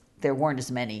things. There weren't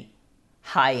as many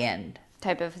high-end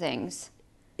type of things.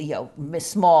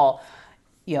 Small.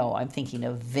 I'm thinking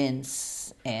of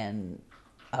Vince and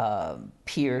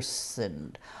Pierce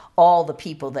and all the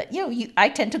people that I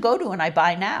tend to go to and I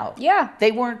buy now. Yeah,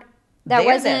 they weren't. That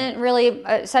wasn't really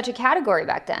such a category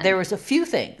back then. There was a few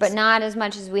things. But not as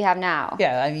much as we have now.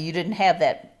 Yeah, I mean, you didn't have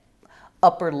that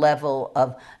upper level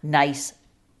of nice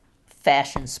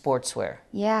fashion sportswear.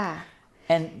 Yeah.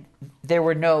 And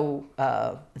there's no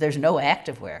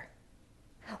activewear.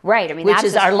 Right. I mean, which that's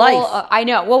is our life. I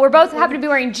know. Well, we're both happen to be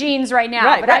wearing jeans right now,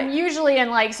 right, but I'm usually in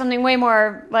like something way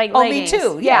more like Me leggings.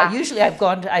 too. Yeah. Usually I've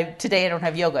gone today I don't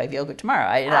have yoga. I have yoga tomorrow.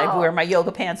 I wear my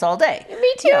yoga pants all day.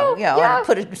 Me too. I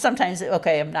put it sometimes.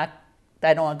 Okay,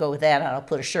 I don't want to go with that. I'll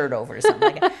put a shirt over or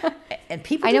something like that. And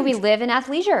people. I know we live in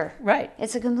athleisure. Right.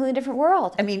 It's a completely different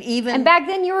world. I mean, and back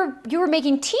then you were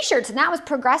making T-shirts, and that was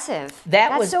progressive.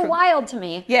 That's so wild to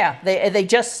me. Yeah. They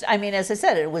just. I mean, as I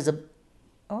said, it was a.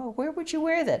 Oh, where would you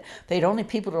wear that?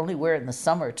 People would only wear it in the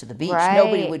summer to the beach. Right.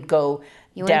 Nobody would go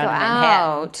down to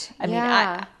Manhattan. I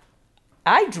mean,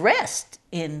 I dressed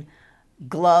in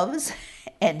gloves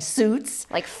and suits,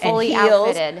 like fully and heels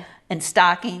outfitted, and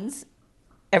stockings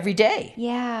every day.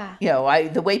 Yeah.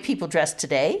 The way people dress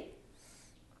today,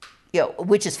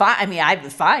 which is fine. I mean, I'm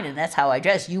fine, and that's how I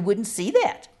dress. You wouldn't see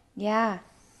that. Yeah.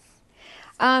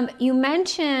 You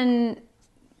mentioned.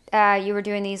 You were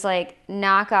doing these like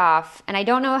knockoff, and I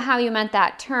don't know how you meant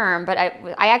that term, but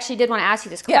I actually did want to ask you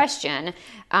this question.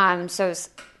 So it's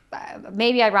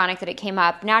maybe ironic that it came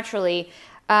up naturally.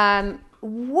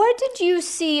 What did you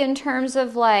see in terms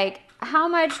of like how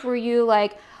much were you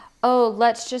like, oh,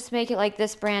 let's just make it like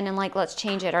this brand and like let's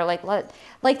change it, or like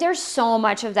there's so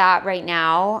much of that right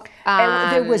now.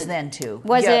 There was then too.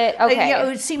 Was it? Okay. It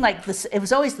would seem like it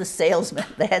was always the salesman.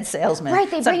 They had salesmen.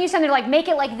 Right. They bring you something like make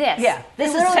it like this. Yeah.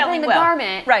 This is selling the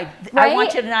garment. Right. I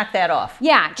want you to knock that off.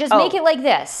 Yeah. Just make it like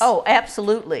this. Oh,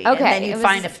 absolutely. Okay. And then you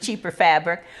find a cheaper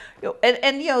fabric.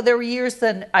 And there were years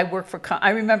then I worked for.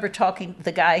 I remember talking to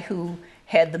the guy who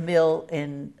had the mill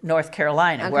in North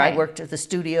Carolina, where I worked at the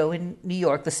studio in New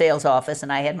York, the sales office,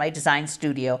 and I had my design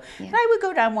studio. Yeah. And I would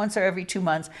go down once or every 2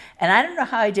 months. And I don't know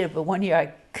how I did it, but one year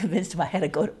I convinced him I had to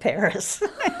go to Paris.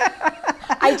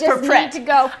 I just need to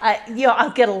go.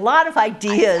 I'll get a lot of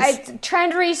ideas.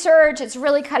 Trend research, it's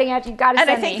really cutting edge. You've got to send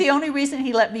me. And I think the only reason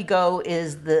he let me go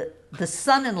is the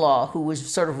son-in-law who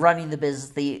was sort of running the business.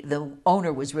 The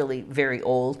owner was really very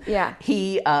old. Yeah.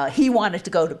 He wanted to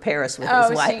go to Paris with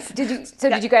his wife. Did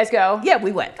you guys go? Yeah,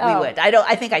 we went. We went.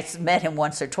 I think I met him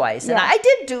once or twice, and I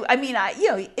did do. I mean,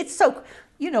 it's so.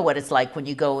 You know what it's like when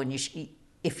you go and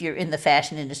if you're in the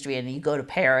fashion industry and you go to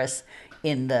Paris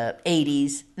in the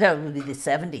 80s, no, it would be the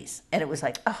 70s, and it was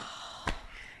like,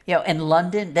 and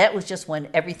London. That was just when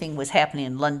everything was happening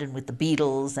in London with the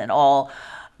Beatles and all.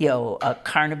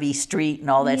 Carnaby Street and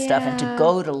all that stuff, and to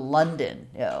go to London,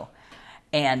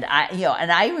 and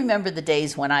I remember the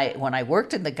days when I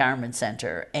worked in the garment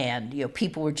center, and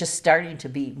people were just starting to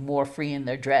be more free in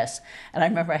their dress, and I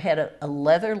remember I had a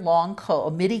leather long coat,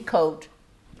 a midi coat,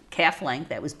 calf length,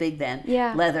 that was big then,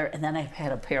 leather, and then I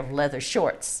had a pair of leather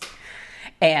shorts,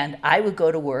 And I would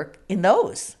go to work in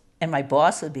those. And my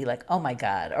boss would be like, oh my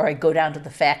God. Or I'd go down to the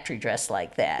factory dressed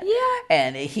like that. Yeah.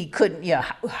 And he couldn't,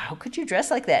 how could you dress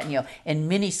like that? And, in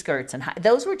mini skirts and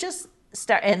those were just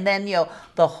and then,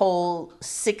 the whole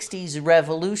 60s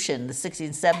revolution, the 60s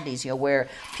and 70s, where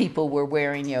people were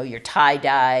wearing, your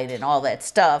tie-dyed and all that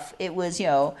stuff. It was,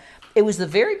 it was the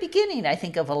very beginning, I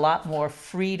think, of a lot more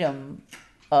freedom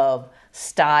of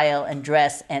style and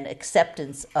dress and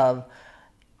acceptance of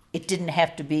it didn't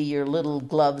have to be your little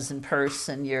gloves and purse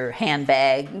and your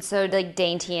handbag. And so like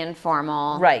dainty and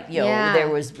formal. Right. There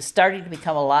was starting to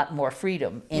become a lot more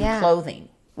freedom in clothing.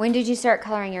 When did you start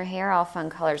coloring your hair all fun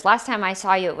colors? Last time I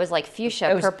saw you, it was like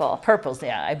fuchsia, purple. Purples,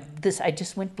 yeah. I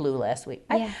just went blue last week.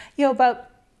 Yeah.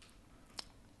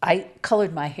 I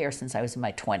colored my hair since I was in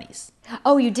my 20s.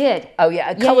 Oh, you did? Oh, yeah.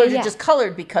 I colored it just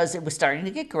colored because it was starting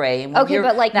to get gray. And okay,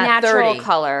 but like natural 30,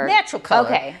 color. Natural color.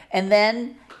 Okay. And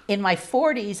then in my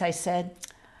 40s, I said,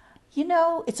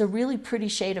 it's a really pretty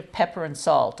shade of pepper and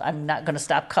salt. I'm not going to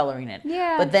stop coloring it.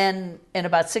 Yeah. But then in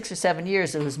about 6 or 7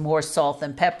 years, it was more salt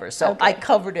than pepper. So I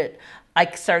covered it. I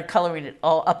started coloring it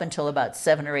all up until about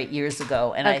 7 or 8 years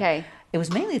ago. And it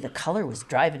was mainly the color was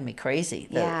driving me crazy.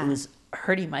 It was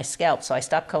hurting my scalp, so I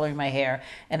stopped coloring my hair.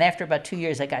 And after about 2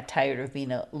 years, I got tired of being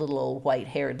a little old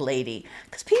white-haired lady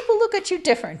because people look at you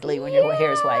differently when your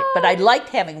hair is white. But I liked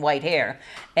having white hair,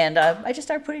 and I just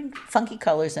started putting funky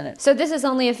colors in it. So this is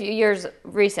only a few years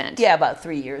recent? Yeah, about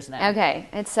 3 years now. Okay,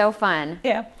 it's so fun.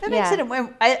 Yeah, that makes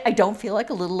it. I don't feel like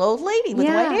a little old lady with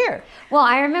white hair. Well,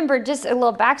 I remember just a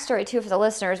little backstory too for the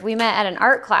listeners. We met at an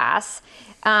art class.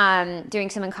 Doing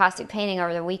some encaustic painting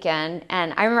over the weekend,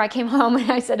 and I remember I came home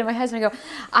and I said to my husband,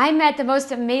 I met the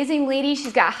most amazing lady.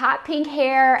 She's got hot pink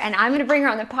hair, and I'm going to bring her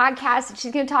on the podcast, and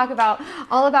she's going to talk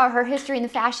all about her history in the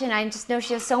fashion. I just know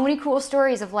she has so many cool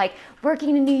stories of like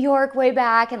working in New York way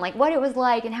back and like what it was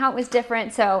like and how it was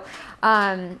different. So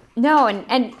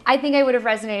and I think I would have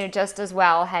resonated just as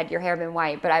well had your hair been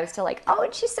white, but I was still like, oh,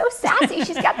 and she's so sassy.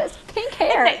 She's got this pink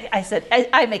hair. I said,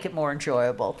 I make it more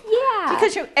enjoyable. Yeah.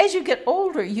 Because as you get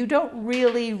older, you don't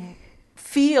really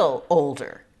feel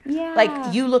older. Yeah.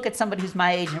 Like you look at somebody who's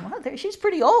my age and she's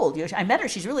pretty old. I met her,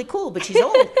 she's really cool, but she's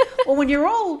old. Well, when you're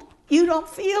old, you don't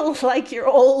feel like you're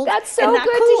old. That's so and not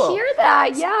good cool. to hear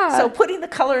that. Yeah. So putting the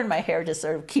color in my hair just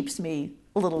sort of keeps me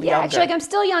a little younger. Actually, like I'm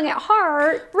still young at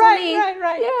heart. Right.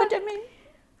 Yeah.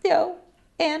 But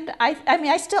and I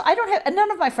don't have,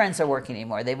 none of my friends are working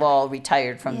anymore. They've all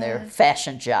retired from their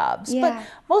fashion jobs. Yeah. But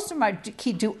most of them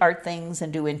do art things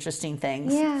and do interesting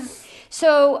things. Yeah.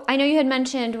 So I know you had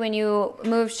mentioned when you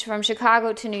moved from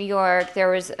Chicago to New York, there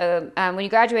was when you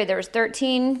graduated, there was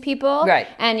 13 people. Right.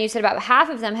 And you said about half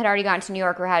of them had already gone to New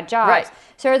York or had jobs. Right.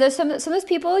 So are those some of those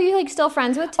people you like still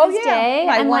friends with to this day?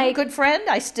 My and one good friend,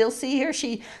 I still see her.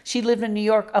 She lived in New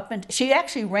York she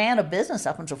actually ran a business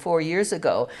up until 4 years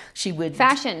ago. She would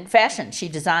Fashion. She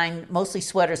designed mostly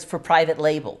sweaters for private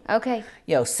label. Okay.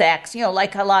 Saks.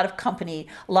 Like a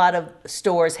lot of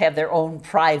stores have their own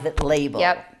private label.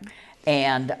 Yep.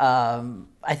 And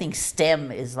I think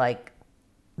STEM is like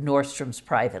Nordstrom's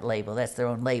private label. That's their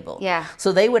own label. Yeah.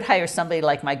 So they would hire somebody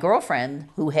like my girlfriend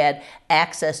who had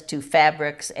access to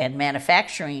fabrics and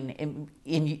manufacturing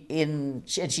and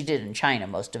she did in China,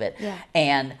 most of it. Yeah.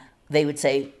 And they would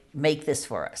say, make this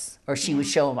for us. Or she would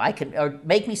show them, or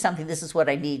make me something, this is what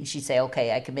I need. And she'd say,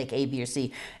 okay, I can make A, B, or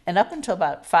C. And up until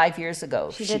about 5 years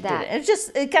ago, she did that. And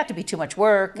it got to be too much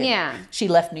work. Yeah. She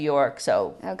left New York,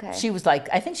 so okay. She was like,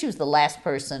 I think she was the last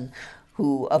person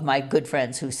of my good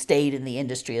friends who stayed in the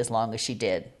industry as long as she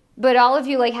did. But all of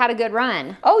you had a good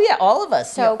run. Oh yeah, all of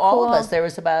us. So cool. All of us. There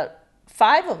was about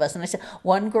 5 of us, and I said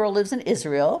one girl lives in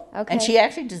Israel, and she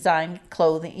actually designed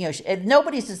clothing.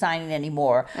 Nobody's designing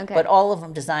anymore, but all of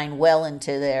them designed well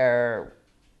into their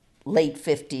late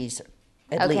 50s,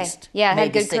 at least. Yeah,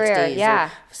 maybe had a good 60s career. Yeah,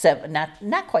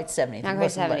 not quite 70s. Not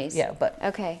quite 70s. Yeah, but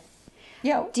okay.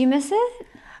 Yeah. Do you miss it?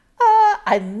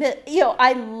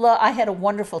 I had a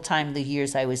wonderful time the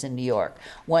years I was in New York.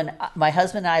 When my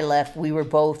husband and I left, we were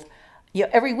both.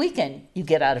 Every weekend you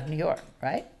get out of New York,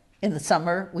 right? In the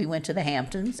summer, we went to the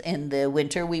Hamptons. In the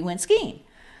winter, we went skiing.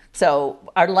 So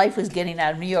our life was getting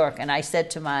out of New York. And I said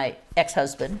to my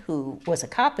ex-husband, who was a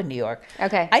cop in New York,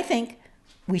 I think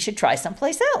we should try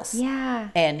someplace else. Yeah.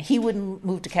 And he wouldn't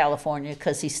move to California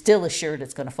because he's still assured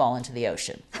it's going to fall into the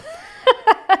ocean.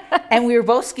 And we were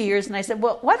both skiers. And I said,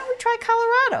 well, why don't we try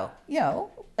Colorado?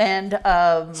 And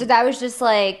so that was just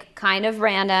kind of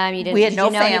random. We had no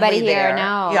family anybody there. Here?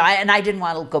 No. Yeah, and I didn't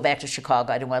want to go back to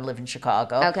Chicago. I didn't want to live in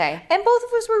Chicago. Okay. And both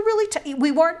of us were really. We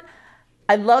weren't.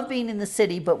 I love being in the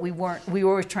city, but we weren't. We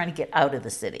were always trying to get out of the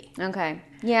city. Okay.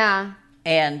 Yeah.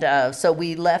 And so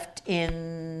we left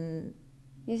in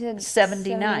You said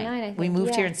 79. I think. We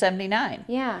moved here in 79.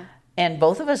 Yeah. And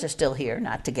both of us are still here,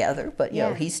 not together, but you know,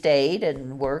 Yeah. he stayed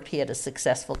and worked. He had a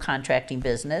successful contracting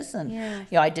business, and Yeah. you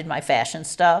know, I did my fashion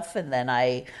stuff, and then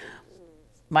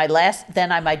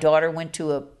my daughter went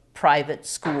to a private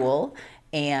school,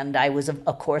 and I was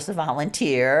of course a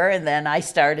volunteer, and then I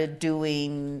started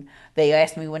doing. They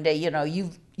asked me one day,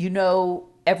 you know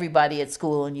everybody at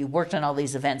school and you worked on all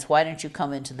these events, why don't you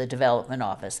come into the development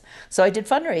office? So I did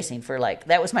fundraising for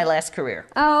that was my last career.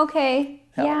 Oh, okay.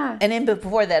 So, Yeah. and then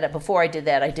before I did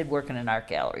that, I did work in an art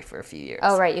gallery for a few years.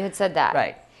 Oh, right. You had said that.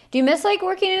 Right. Do you miss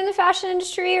working in the fashion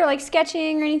industry or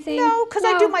sketching or anything? No, because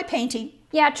I do my painting.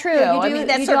 Yeah, true.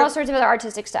 You do all sorts of other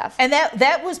artistic stuff. And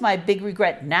that was my big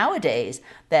regret nowadays,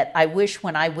 that I wish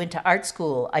when I went to art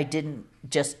school, I didn't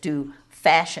just do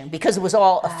fashion, because it was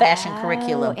all a fashion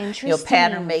curriculum. Interesting.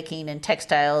 Pattern making and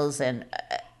textiles and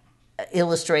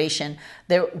illustration.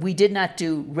 We did not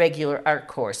do regular art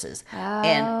courses. Oh.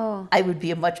 And I would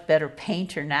be a much better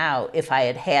painter now if I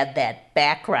had that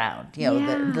background,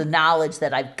 the knowledge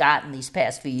that I've gotten these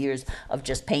past few years of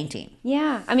just painting.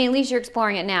 Yeah. I mean, at least you're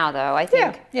exploring it now, though, I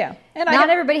think. Yeah. And not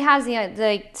everybody has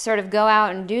the sort of go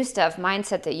out and do stuff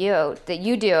mindset that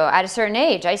you do at a certain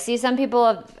age. I see some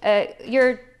people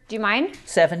do you mind?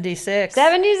 76.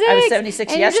 76. I was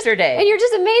 76 yesterday. And you're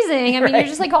just amazing. I mean, Right.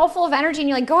 you're just all full of energy, and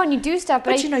you go out and you do stuff.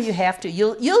 But you have to.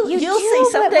 You'll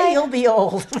see someday you'll be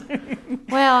old.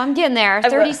 Well, I'm getting there.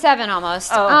 37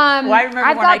 almost. Oh, well, I remember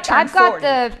when I turned 40.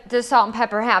 I've got the salt and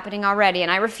pepper happening already, and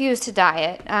I refuse to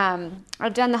diet.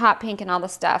 I've done the hot pink and all the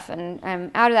stuff, and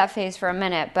I'm out of that phase for a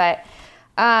minute. But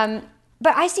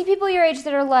I see people your age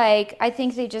that are I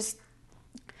think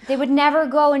they would never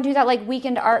go and do that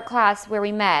weekend art class where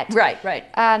we met. Right.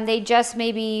 They just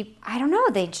maybe, I don't know,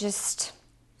 I think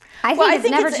it's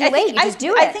never too late. You just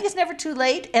do it. I think it's never too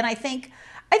late, and I think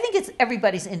it's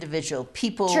everybody's individual.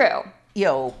 People. True.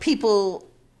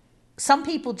 Some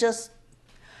people just,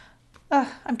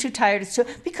 I'm too tired.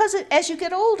 Because as you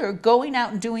get older, going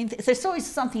out and doing things, there's always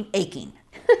something aching.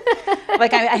 I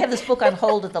have this book on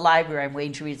hold at the library I'm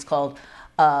waiting to read. It's called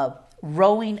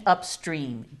Rowing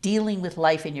Upstream, Dealing with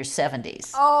Life in Your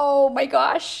 70s. Oh my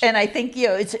gosh. And I think,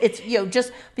 it's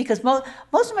just because most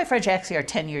of my friends actually are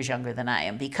 10 years younger than I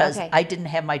am, because I didn't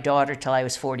have my daughter till I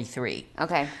was 43.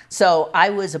 Okay. So I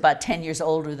was about 10 years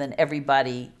older than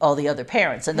everybody, all the other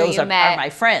parents, and those are my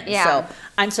friends. Yeah. So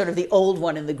I'm sort of the old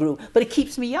one in the group, but it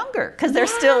keeps me younger because they're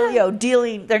still,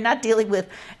 they're not dealing with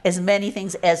as many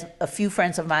things as a few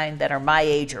friends of mine that are my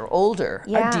age or older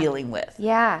are dealing with.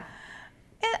 Yeah.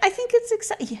 And I think it's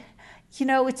exciting.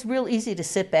 It's real easy to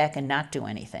sit back and not do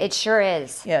anything. It sure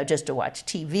is. Just to watch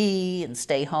TV and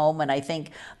stay home. And I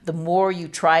think the more you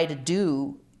try to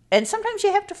do, and sometimes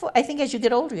you have to, I think as you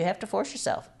get older, you have to force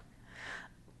yourself.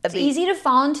 It's easy to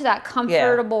fall into that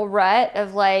comfortable rut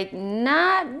of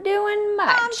not doing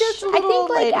much. I'm just a little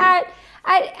lady.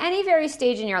 at any very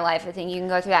stage in your life, I think you can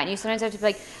go through that. And you sometimes have to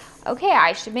be okay,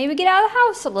 I should maybe get out of the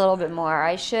house a little bit more.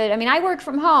 I work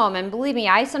from home, and believe me,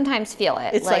 I sometimes feel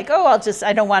it. It's I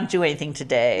don't want to do anything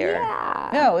today. Or, yeah.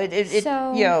 No,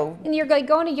 and you're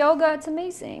going to yoga, it's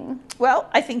amazing. Well,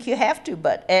 I think you have to,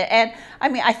 but,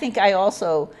 I think I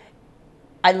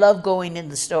love going in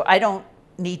the store. I don't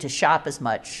need to shop as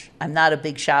much. I'm not a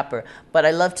big shopper, but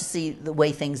I love to see the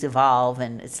way things evolve,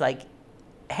 and it's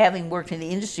having worked in the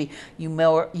industry,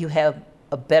 you have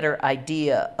a better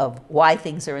idea of why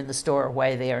things are in the store or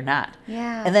why they are not.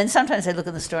 Yeah. And then sometimes I look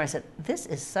in the store and I said, this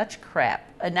is such crap.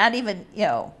 And not even,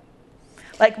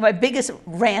 my biggest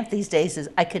rant these days is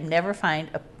I could never find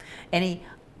any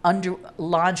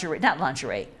nightwear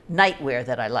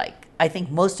that I like. I think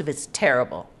most of it's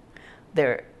terrible.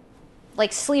 They're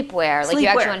sleepwear, you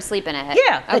actually want to sleep in it.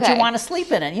 Yeah, that you want to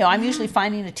sleep in it. I'm usually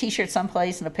finding a t-shirt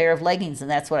someplace and a pair of leggings,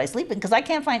 and that's what I sleep in, because I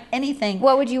can't find anything.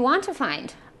 What would you want to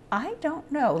find? I don't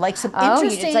know. Some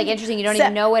interesting. It's interesting. You don't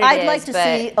even know what it is. I'd like to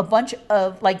see a bunch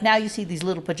of now you see these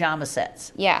little pajama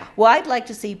sets. Yeah. Well, I'd like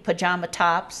to see pajama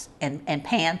tops and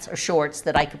pants or shorts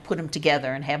that I could put them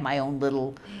together and have my own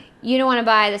little. You don't want to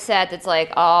buy the set that's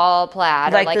all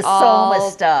plaid, or the all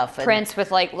Soma stuff, prints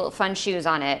with little fun shoes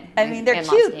on it. I mean, they're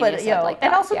cute, but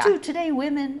and also too, today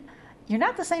women, you're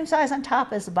not the same size on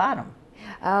top as the bottom.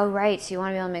 Oh, right. So you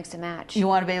want to be able to mix and match. You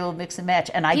want to be able to mix and match.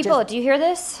 And do you hear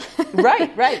this?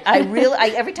 Right.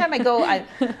 Every time I go,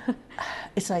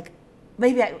 it's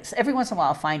maybe every once in a while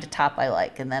I'll find a top I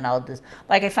like. And then I'll just,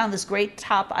 I found this great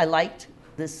top I liked,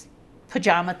 this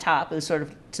pajama top. It was sort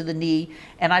of to the knee.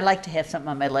 And I like to have something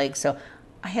on my legs. So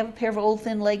I have a pair of old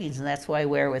thin leggings, and that's what I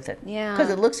wear with it. Yeah.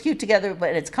 Because it looks cute together,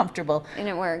 but it's comfortable. And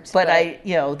it works. But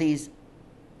these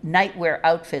nightwear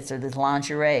outfits or this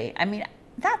lingerie. I mean,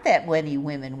 not that many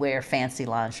women wear fancy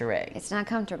lingerie. It's not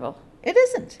comfortable. It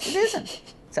isn't. It isn't.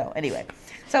 So anyway,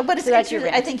 but it's that's your interesting.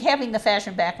 brand. I think having the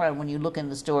fashion background when you look in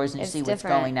the stores and you It's see what's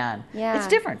different. going on, Yeah. it's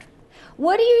different.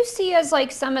 What do you see as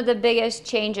like some of the biggest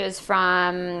changes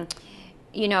from,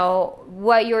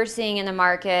 what you're seeing in the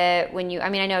market when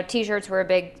I know t-shirts were a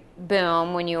big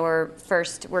boom when you were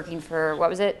first working for, what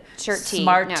was it? Shirt Tee.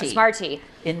 Smart No, Tee. Smart Tee.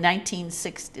 In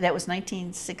 1960, that was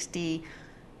 1960.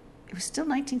 It was still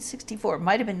 1964. It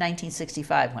might have been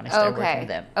 1965 when I started working with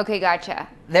them. Okay, gotcha.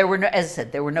 There were no, as I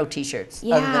said, there were no t-shirts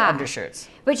other than undershirts.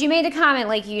 But you made the comment,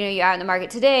 like, you're out in the market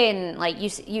today, and like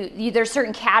you there's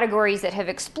certain categories that have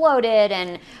exploded,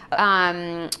 and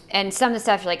some of the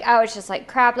stuff you're like, oh, it's just like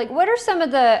crap. Like, what are some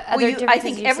of the other differences I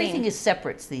think you've everything seen? is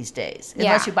separate these days, Yeah.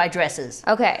 unless you buy dresses.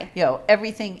 Okay.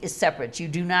 Everything is separate. You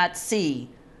do not see.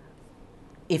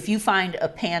 If you find a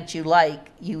pant you like,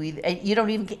 you don't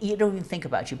even think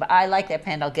about you. But I like that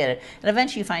pant, I'll get it. And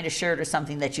eventually you find a shirt or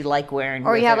something that you like wearing.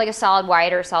 Or you have like a solid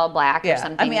white or a solid black or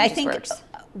something. I mean, that I just think works.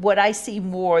 what I see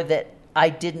more that I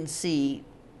didn't see,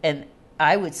 and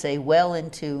I would say well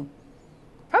into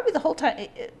probably the whole time,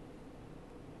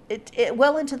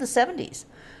 well into the 70s,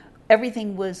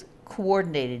 everything was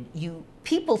coordinated.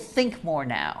 People think more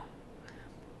now.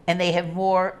 And they have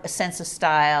more a sense of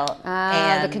style.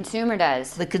 And the consumer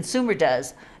does. The consumer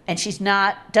does. And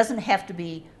doesn't have to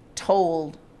be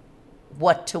told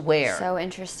what to wear. So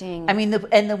interesting. I mean,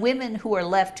 the women who are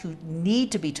left who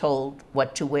need to be told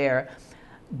what to wear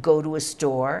go to a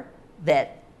store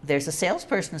that there's a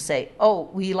salesperson to say,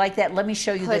 oh, you like that? Let me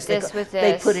show you Put this. this with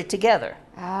They this. put it together.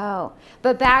 Oh.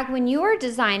 But back when you were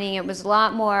designing, it was a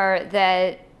lot more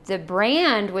that the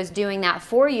brand was doing that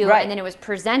for you, Right. and then it was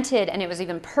presented and it was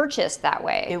even purchased that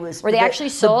way. It was were they actually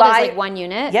sold as like one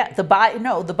unit? Yeah, the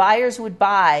buyers would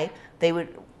buy.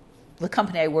 The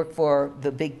company I worked for,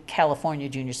 the big California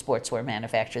junior sportswear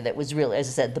manufacturer that was really, as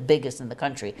I said, the biggest in the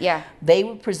country. Yeah. They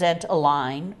would present a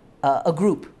line, a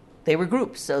group. They were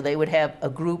groups, so they would have a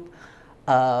group,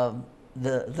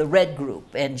 the red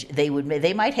group, and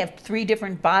they might have 3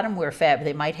 different bottom wear fabric.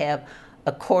 They might have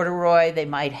a corduroy, they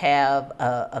might have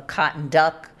a cotton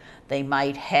duck, they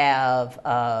might have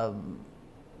a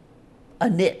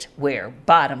knit wear,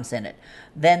 bottoms in it.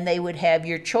 Then they would have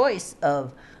your choice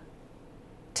of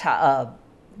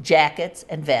jackets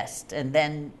and vests, and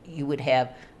then you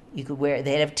could wear,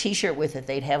 they'd have a t-shirt with it,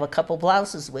 they'd have a couple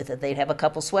blouses with it, they'd have a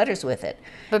couple sweaters with it.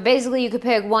 But basically you could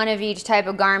pick one of each type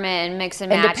of garment and mix and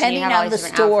match. And depending you have all on the these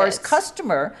different store's outfits.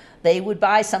 customer, they would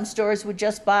buy, some stores would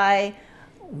just buy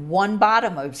one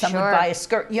bottom, or some Sure. would buy a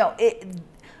skirt.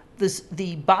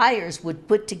 The buyers would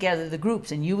put together the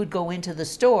groups, and you would go into the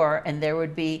store, and there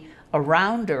would be a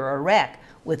rounder or a rack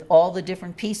with all the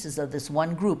different pieces of this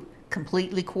one group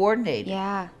completely coordinated.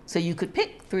 Yeah. So you could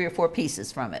pick 3 or 4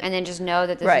 pieces from it. And then just know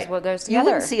that this Right. is what goes You together.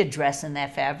 wouldn't see a dress in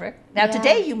that fabric. Now Yeah.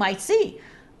 today you might see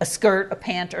a skirt, a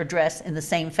pant, or dress in the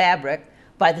same fabric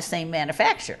by the same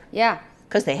manufacturer. Yeah.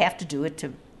 Because they have to do it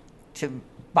to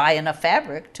buy enough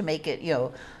fabric to make it,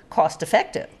 cost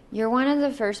effective. You're one of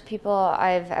the first people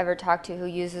I've ever talked to who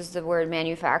uses the word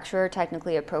manufacturer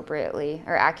technically appropriately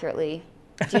or accurately.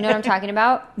 Do you know what I'm talking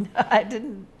about? No, I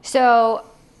didn't. So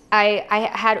I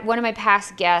had one of my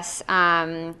past guests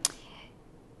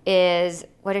is,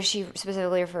 what does she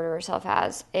specifically refer to herself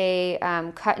as? A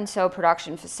cut and sew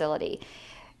production facility.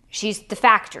 She's the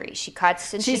factory. She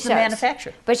cuts and she She's sews. the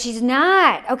manufacturer. But she's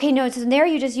not. Okay, no, so there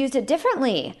you just used it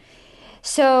differently.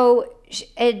 So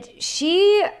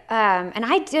she and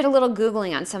I did a little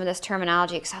Googling on some of this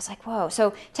terminology because I was like, whoa.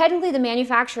 So technically the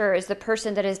manufacturer is the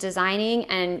person that is designing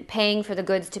and paying for the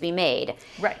goods to be made.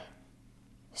 Right.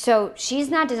 So she's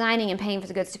not designing and paying for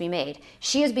the goods to be made.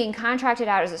 She is being contracted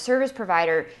out as a service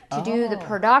provider to do the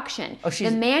production.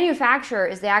 The manufacturer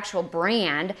is the actual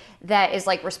brand that is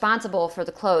like responsible for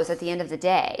the clothes at the end of the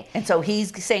day. And so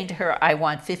he's saying to her, I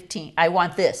want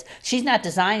this. She's not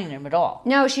designing them at all.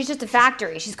 No, she's just a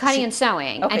factory. She's cutting and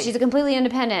sewing, Okay. and she's a completely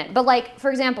independent. But like,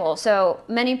 for example, so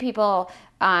many people,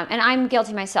 and I'm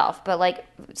guilty myself, but like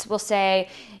we'll say,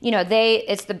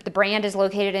 the brand is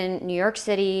located in New York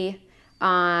City.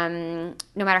 No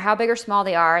matter how big or small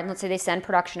they are, and let's say they send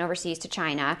production overseas to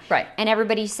China, Right. And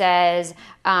everybody says,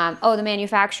 the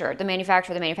manufacturer,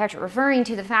 referring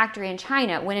to the factory in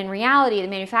China, when in reality, the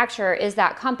manufacturer is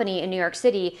that company in New York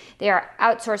City. They are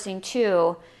outsourcing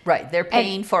to... Right, they're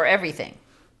paying for everything.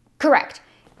 Correct.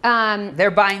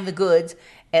 They're buying the goods,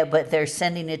 but they're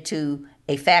sending it to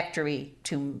a factory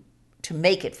to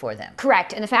make it for them.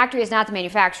 Correct, and the factory is not the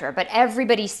manufacturer, but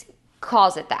everybody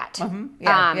calls it that.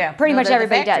 Yeah, Pretty No, much they're the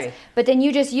everybody does. factory. But then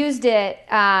you just used it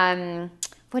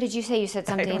what did you say? You said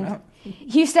something. I don't know.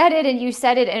 You said it, and you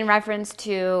said it in reference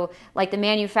to like the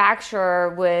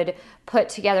manufacturer would put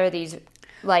together these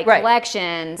like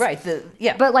collections. Right.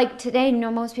 But like today,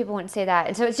 most people wouldn't say that.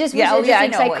 And so it's just Yeah,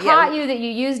 interesting because I caught you that you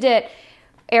used it,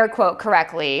 air quote,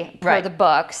 correctly per the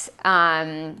books.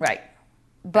 Right.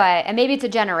 But, and maybe it's a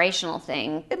generational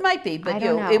thing. It might be, but I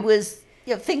don't know. It was,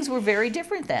 things were very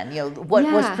different then, what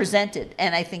was presented.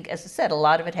 And I think, as I said, a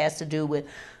lot of it has to do with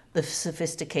the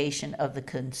sophistication of the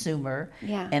consumer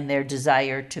and their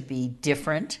desire to be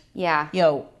different. Yeah.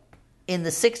 In the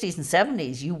 60s and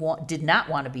 70s, you did not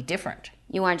want to be different.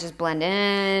 You want to just blend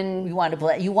in. You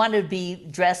want to be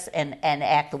dressed and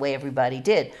act the way everybody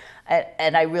did.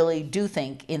 And I really do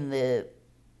think in the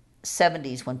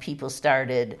 70s when people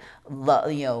started,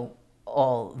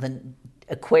 all the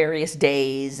Aquarius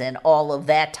days and all of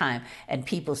that time, and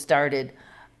people started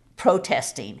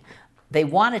protesting, they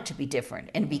wanted to be different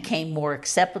and became more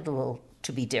acceptable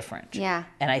to be different. Yeah.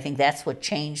 And I think that's what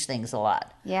changed things a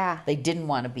lot. Yeah. They didn't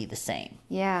want to be the same.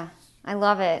 Yeah. I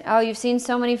love it. Oh, you've seen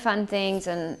so many fun things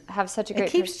and have such a great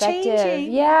keeps perspective.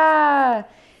 Changing. Yeah.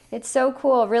 It's so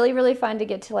cool. Really, really fun to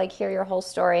get to like hear your whole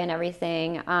story and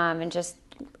everything, and just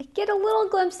get a little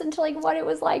glimpse into like what it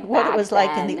was like back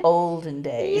like in the olden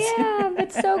days. Yeah,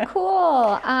 that's so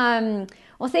cool.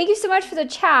 Well, thank you so much for the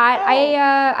chat.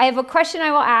 I have a question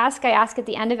I will ask. I ask at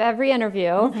the end of every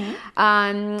interview.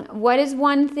 Mm-hmm. What is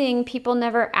one thing people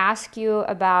never ask you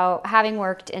about having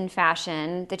worked in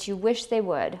fashion that you wish they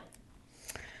would?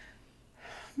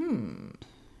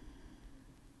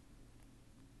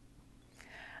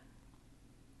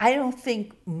 I don't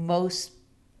think most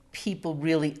people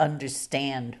really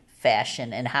understand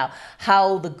fashion and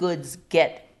how the goods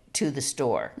get to the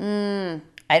store.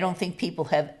 I don't think people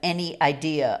have any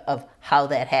idea of how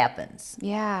that happens.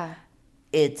 Yeah.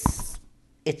 It's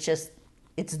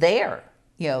there.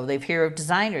 They've heard of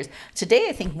designers. Today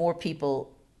I think more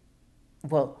people,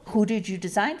 well, who did you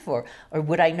design for? Or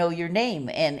would I know your name?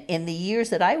 And in the years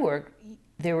that I worked,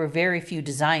 there were very few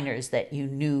designers that you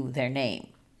knew their name.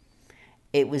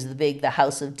 It was the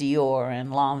House of Dior and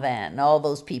Lanvin and all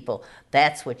those people.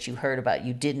 That's what you heard about.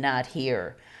 You did not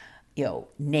hear,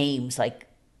 names like,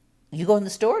 you go in the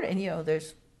store and,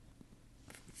 there's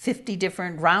 50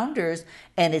 different rounders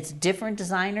and it's different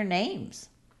designer names.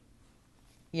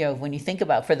 When you think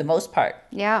about, for the most part.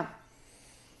 Yeah.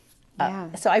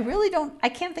 So I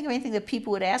can't think of anything that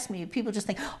people would ask me. People just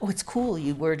think, oh, it's cool.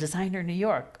 You were a designer in New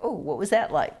York. Oh, what was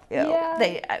that like?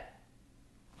 I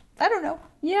don't know.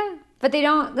 Yeah. But they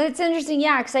don't, that's interesting.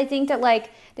 Yeah. Because I think that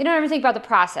like, they don't ever think about the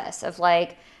process of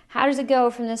like, how does it go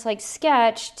from this like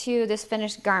sketch to this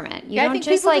finished garment? You don't I think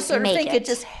just people like just sort of make think it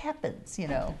just happens,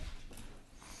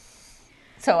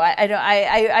 So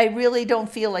I really don't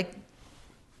feel like,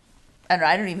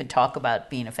 I don't even talk about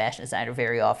being a fashion designer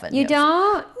very often. You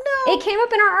don't? No. It came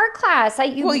up in our art class.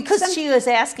 Because she was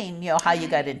asking, how you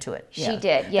got into it. She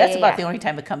did. Yeah, That's about the only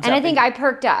time it comes up. And I think I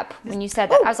perked up when you said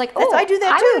that. I was like, I do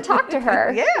that too. I want to talk to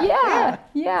her.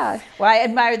 Yeah. Well, I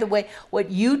admire what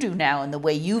you do now and the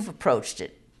way you've approached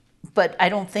it. But I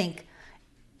don't think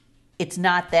it's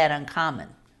not that uncommon.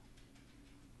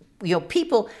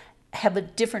 People have a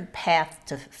different path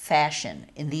to fashion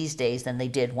in these days than they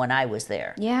did when I was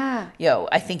there. Yeah.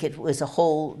 I think it was a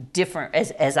whole different,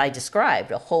 as I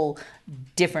described, a whole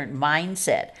different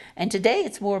mindset. And today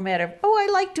it's more a matter of, I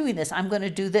like doing this. I'm going to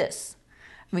do this.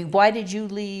 I mean, why did you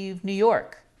leave New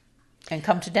York and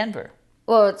come to Denver?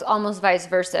 Well, it's almost vice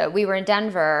versa. We were in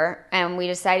Denver and we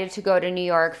decided to go to New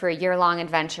York for a year-long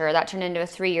adventure. That turned into a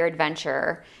 3-year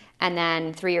adventure. And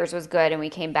then 3 years was good and we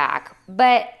came back.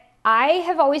 But I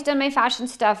have always done my fashion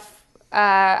stuff.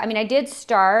 I did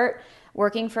start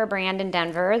working for a brand in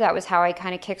Denver. That was how I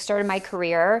kind of kickstarted my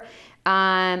career.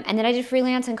 And then I did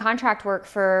freelance and contract work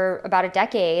for about a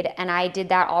decade. And I did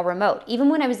that all remote. Even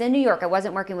when I was in New York, I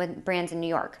wasn't working with brands in New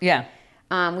York. Yeah.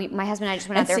 My husband and I just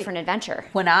went out there for an adventure.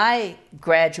 When I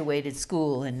graduated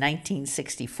school in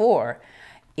 1964,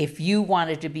 if you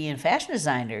wanted to be a fashion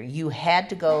designer, you had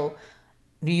to go.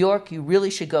 New York, you really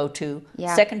should go to.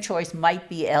 Yeah. Second choice might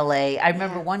be LA. I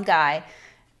remember one guy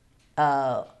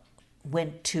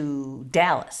went to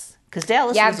Dallas. Because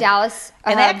Dallas was Dallas.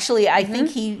 And actually, I think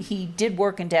he did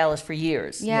work in Dallas for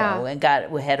years. Yeah. And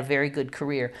had a very good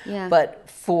career. Yeah. But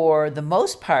for the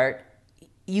most part,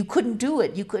 you couldn't do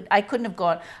it. I couldn't have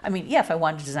gone. If I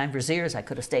wanted to design brassieres, I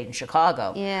could have stayed in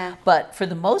Chicago. Yeah. But for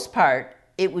the most part,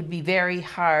 it would be very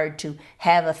hard to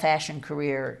have a fashion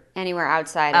career anywhere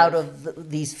outside of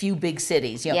these few big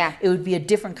cities. It would be a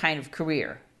different kind of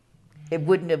career. It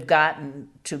wouldn't have gotten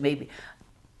to maybe.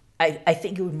 I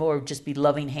think it would more just be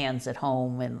loving hands at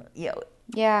home and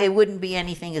Yeah. it wouldn't be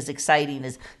anything as exciting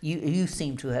as you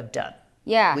seem to have done.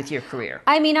 Yeah. With your career.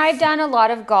 I mean, I've done a lot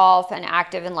of golf and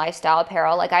active and lifestyle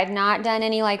apparel. Like, I've not done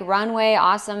any like runway,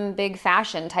 awesome, big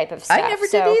fashion type of stuff. I never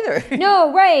did either.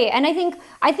 No, right. And I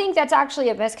think that's actually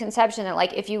a misconception that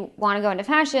like, if you want to go into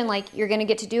fashion, like you're going to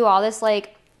get to do all this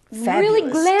like really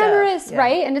glamorous, stuff. Yeah.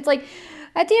 right? And it's like,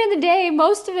 at the end of the day,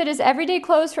 most of it is everyday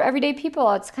clothes for everyday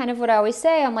people. It's kind of what I always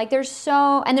say. I'm like, there's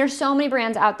so many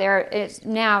brands out there. It's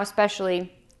now,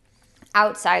 especially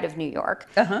outside of New York.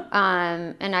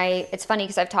 And it's funny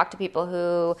because I've talked to people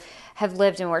who have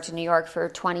lived and worked in New York for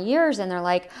 20 years, and they're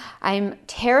like, I'm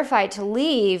terrified to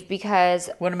leave because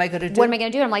what am I going to do? What am I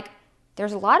going to do? And I'm like,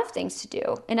 there's a lot of things to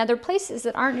do in other places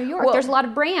that aren't New York. Well, there's a lot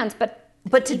of brands,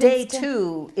 but today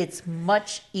too, it's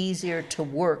much easier to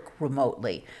work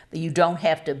remotely. You don't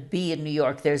have to be in New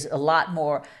York. There's a lot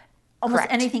more. Almost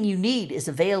anything you need is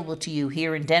available to you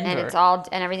here in Denver,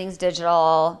 and everything's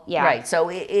digital. Yeah, right. So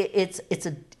it's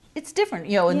different.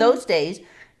 You know, in those days,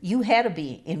 you had to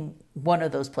be in one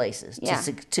of those places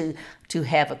to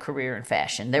have a career in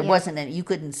fashion. There wasn't any. You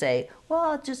couldn't say,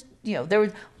 well, just there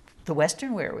was. The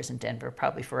Western wear was in Denver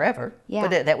probably forever. Yeah,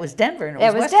 but that was Denver, and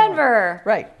it was Denver.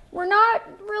 Right. We're not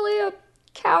really a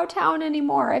cow town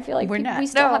anymore. I feel like we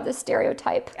still have this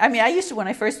stereotype. I mean, I used to, when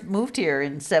I first moved here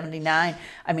in 79,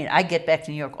 I mean, I get back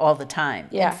to New York all the time.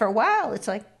 Yeah. And for a while, it's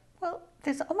like, well,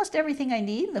 there's almost everything I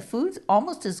need, and the food's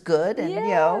almost as good, and,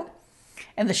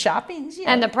 and the shopping's,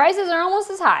 And the prices are almost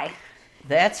as high.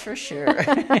 That's for sure.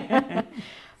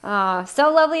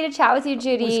 So lovely to chat with you,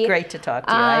 Judy. It was great to talk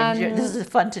to you. This is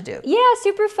fun to do. Yeah,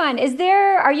 super fun.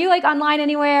 Are you like online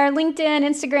anywhere? LinkedIn,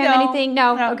 Instagram, anything?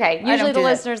 No? Okay. Usually the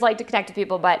listeners like to connect to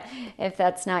people, but if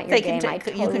that's not your game, I totally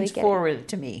get it. You can forward it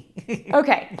to me.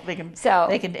 Okay. They can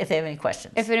if they have any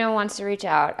questions. If anyone wants to reach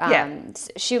out,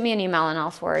 shoot me an email and I'll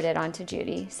forward it on to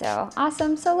Judy. So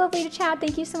awesome. So lovely to chat.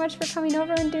 Thank you so much for coming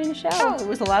over and doing the show. Oh, it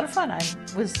was a lot of fun. I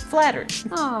was flattered.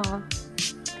 Oh.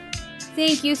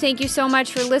 Thank you so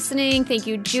much for listening. Thank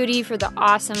you, Judy, for the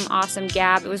awesome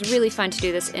gab. It was really fun to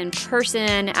do this in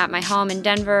person at my home in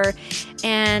Denver.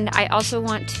 And I also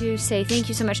want to say thank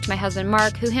you so much to my husband,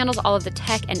 Mark, who handles all of the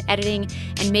tech and editing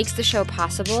and makes the show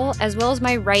possible, as well as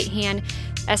my right-hand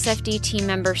SFD team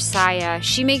member, Saya.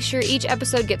 She makes sure each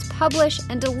episode gets published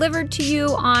and delivered to you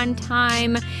on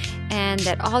time, and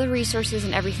that all the resources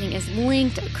and everything is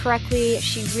linked correctly.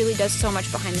 She really does so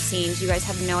much behind the scenes. You guys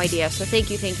have no idea. So thank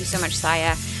you so much,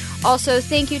 Saya. Also,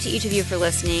 thank you to each of you for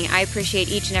listening. I appreciate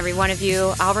each and every one of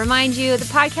you. I'll remind you, the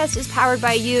podcast is powered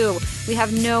by you. We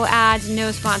have no ads,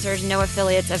 no sponsors, no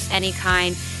affiliates of any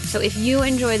kind. So if you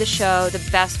enjoy the show,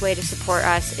 the best way to support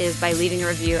us is by leaving a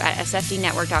review at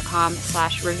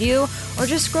sfdnetwork.com/review, or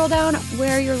just scroll down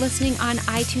where you're listening on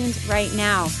iTunes right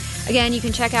now. Again, you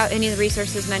can check out any of the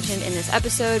resources mentioned in this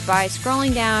episode by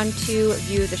scrolling down to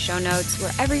view the show notes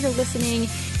wherever you're listening.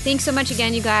 Thanks so much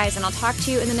again, you guys, and I'll talk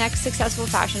to you in the next Successful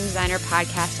Fashion Designer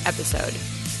podcast episode.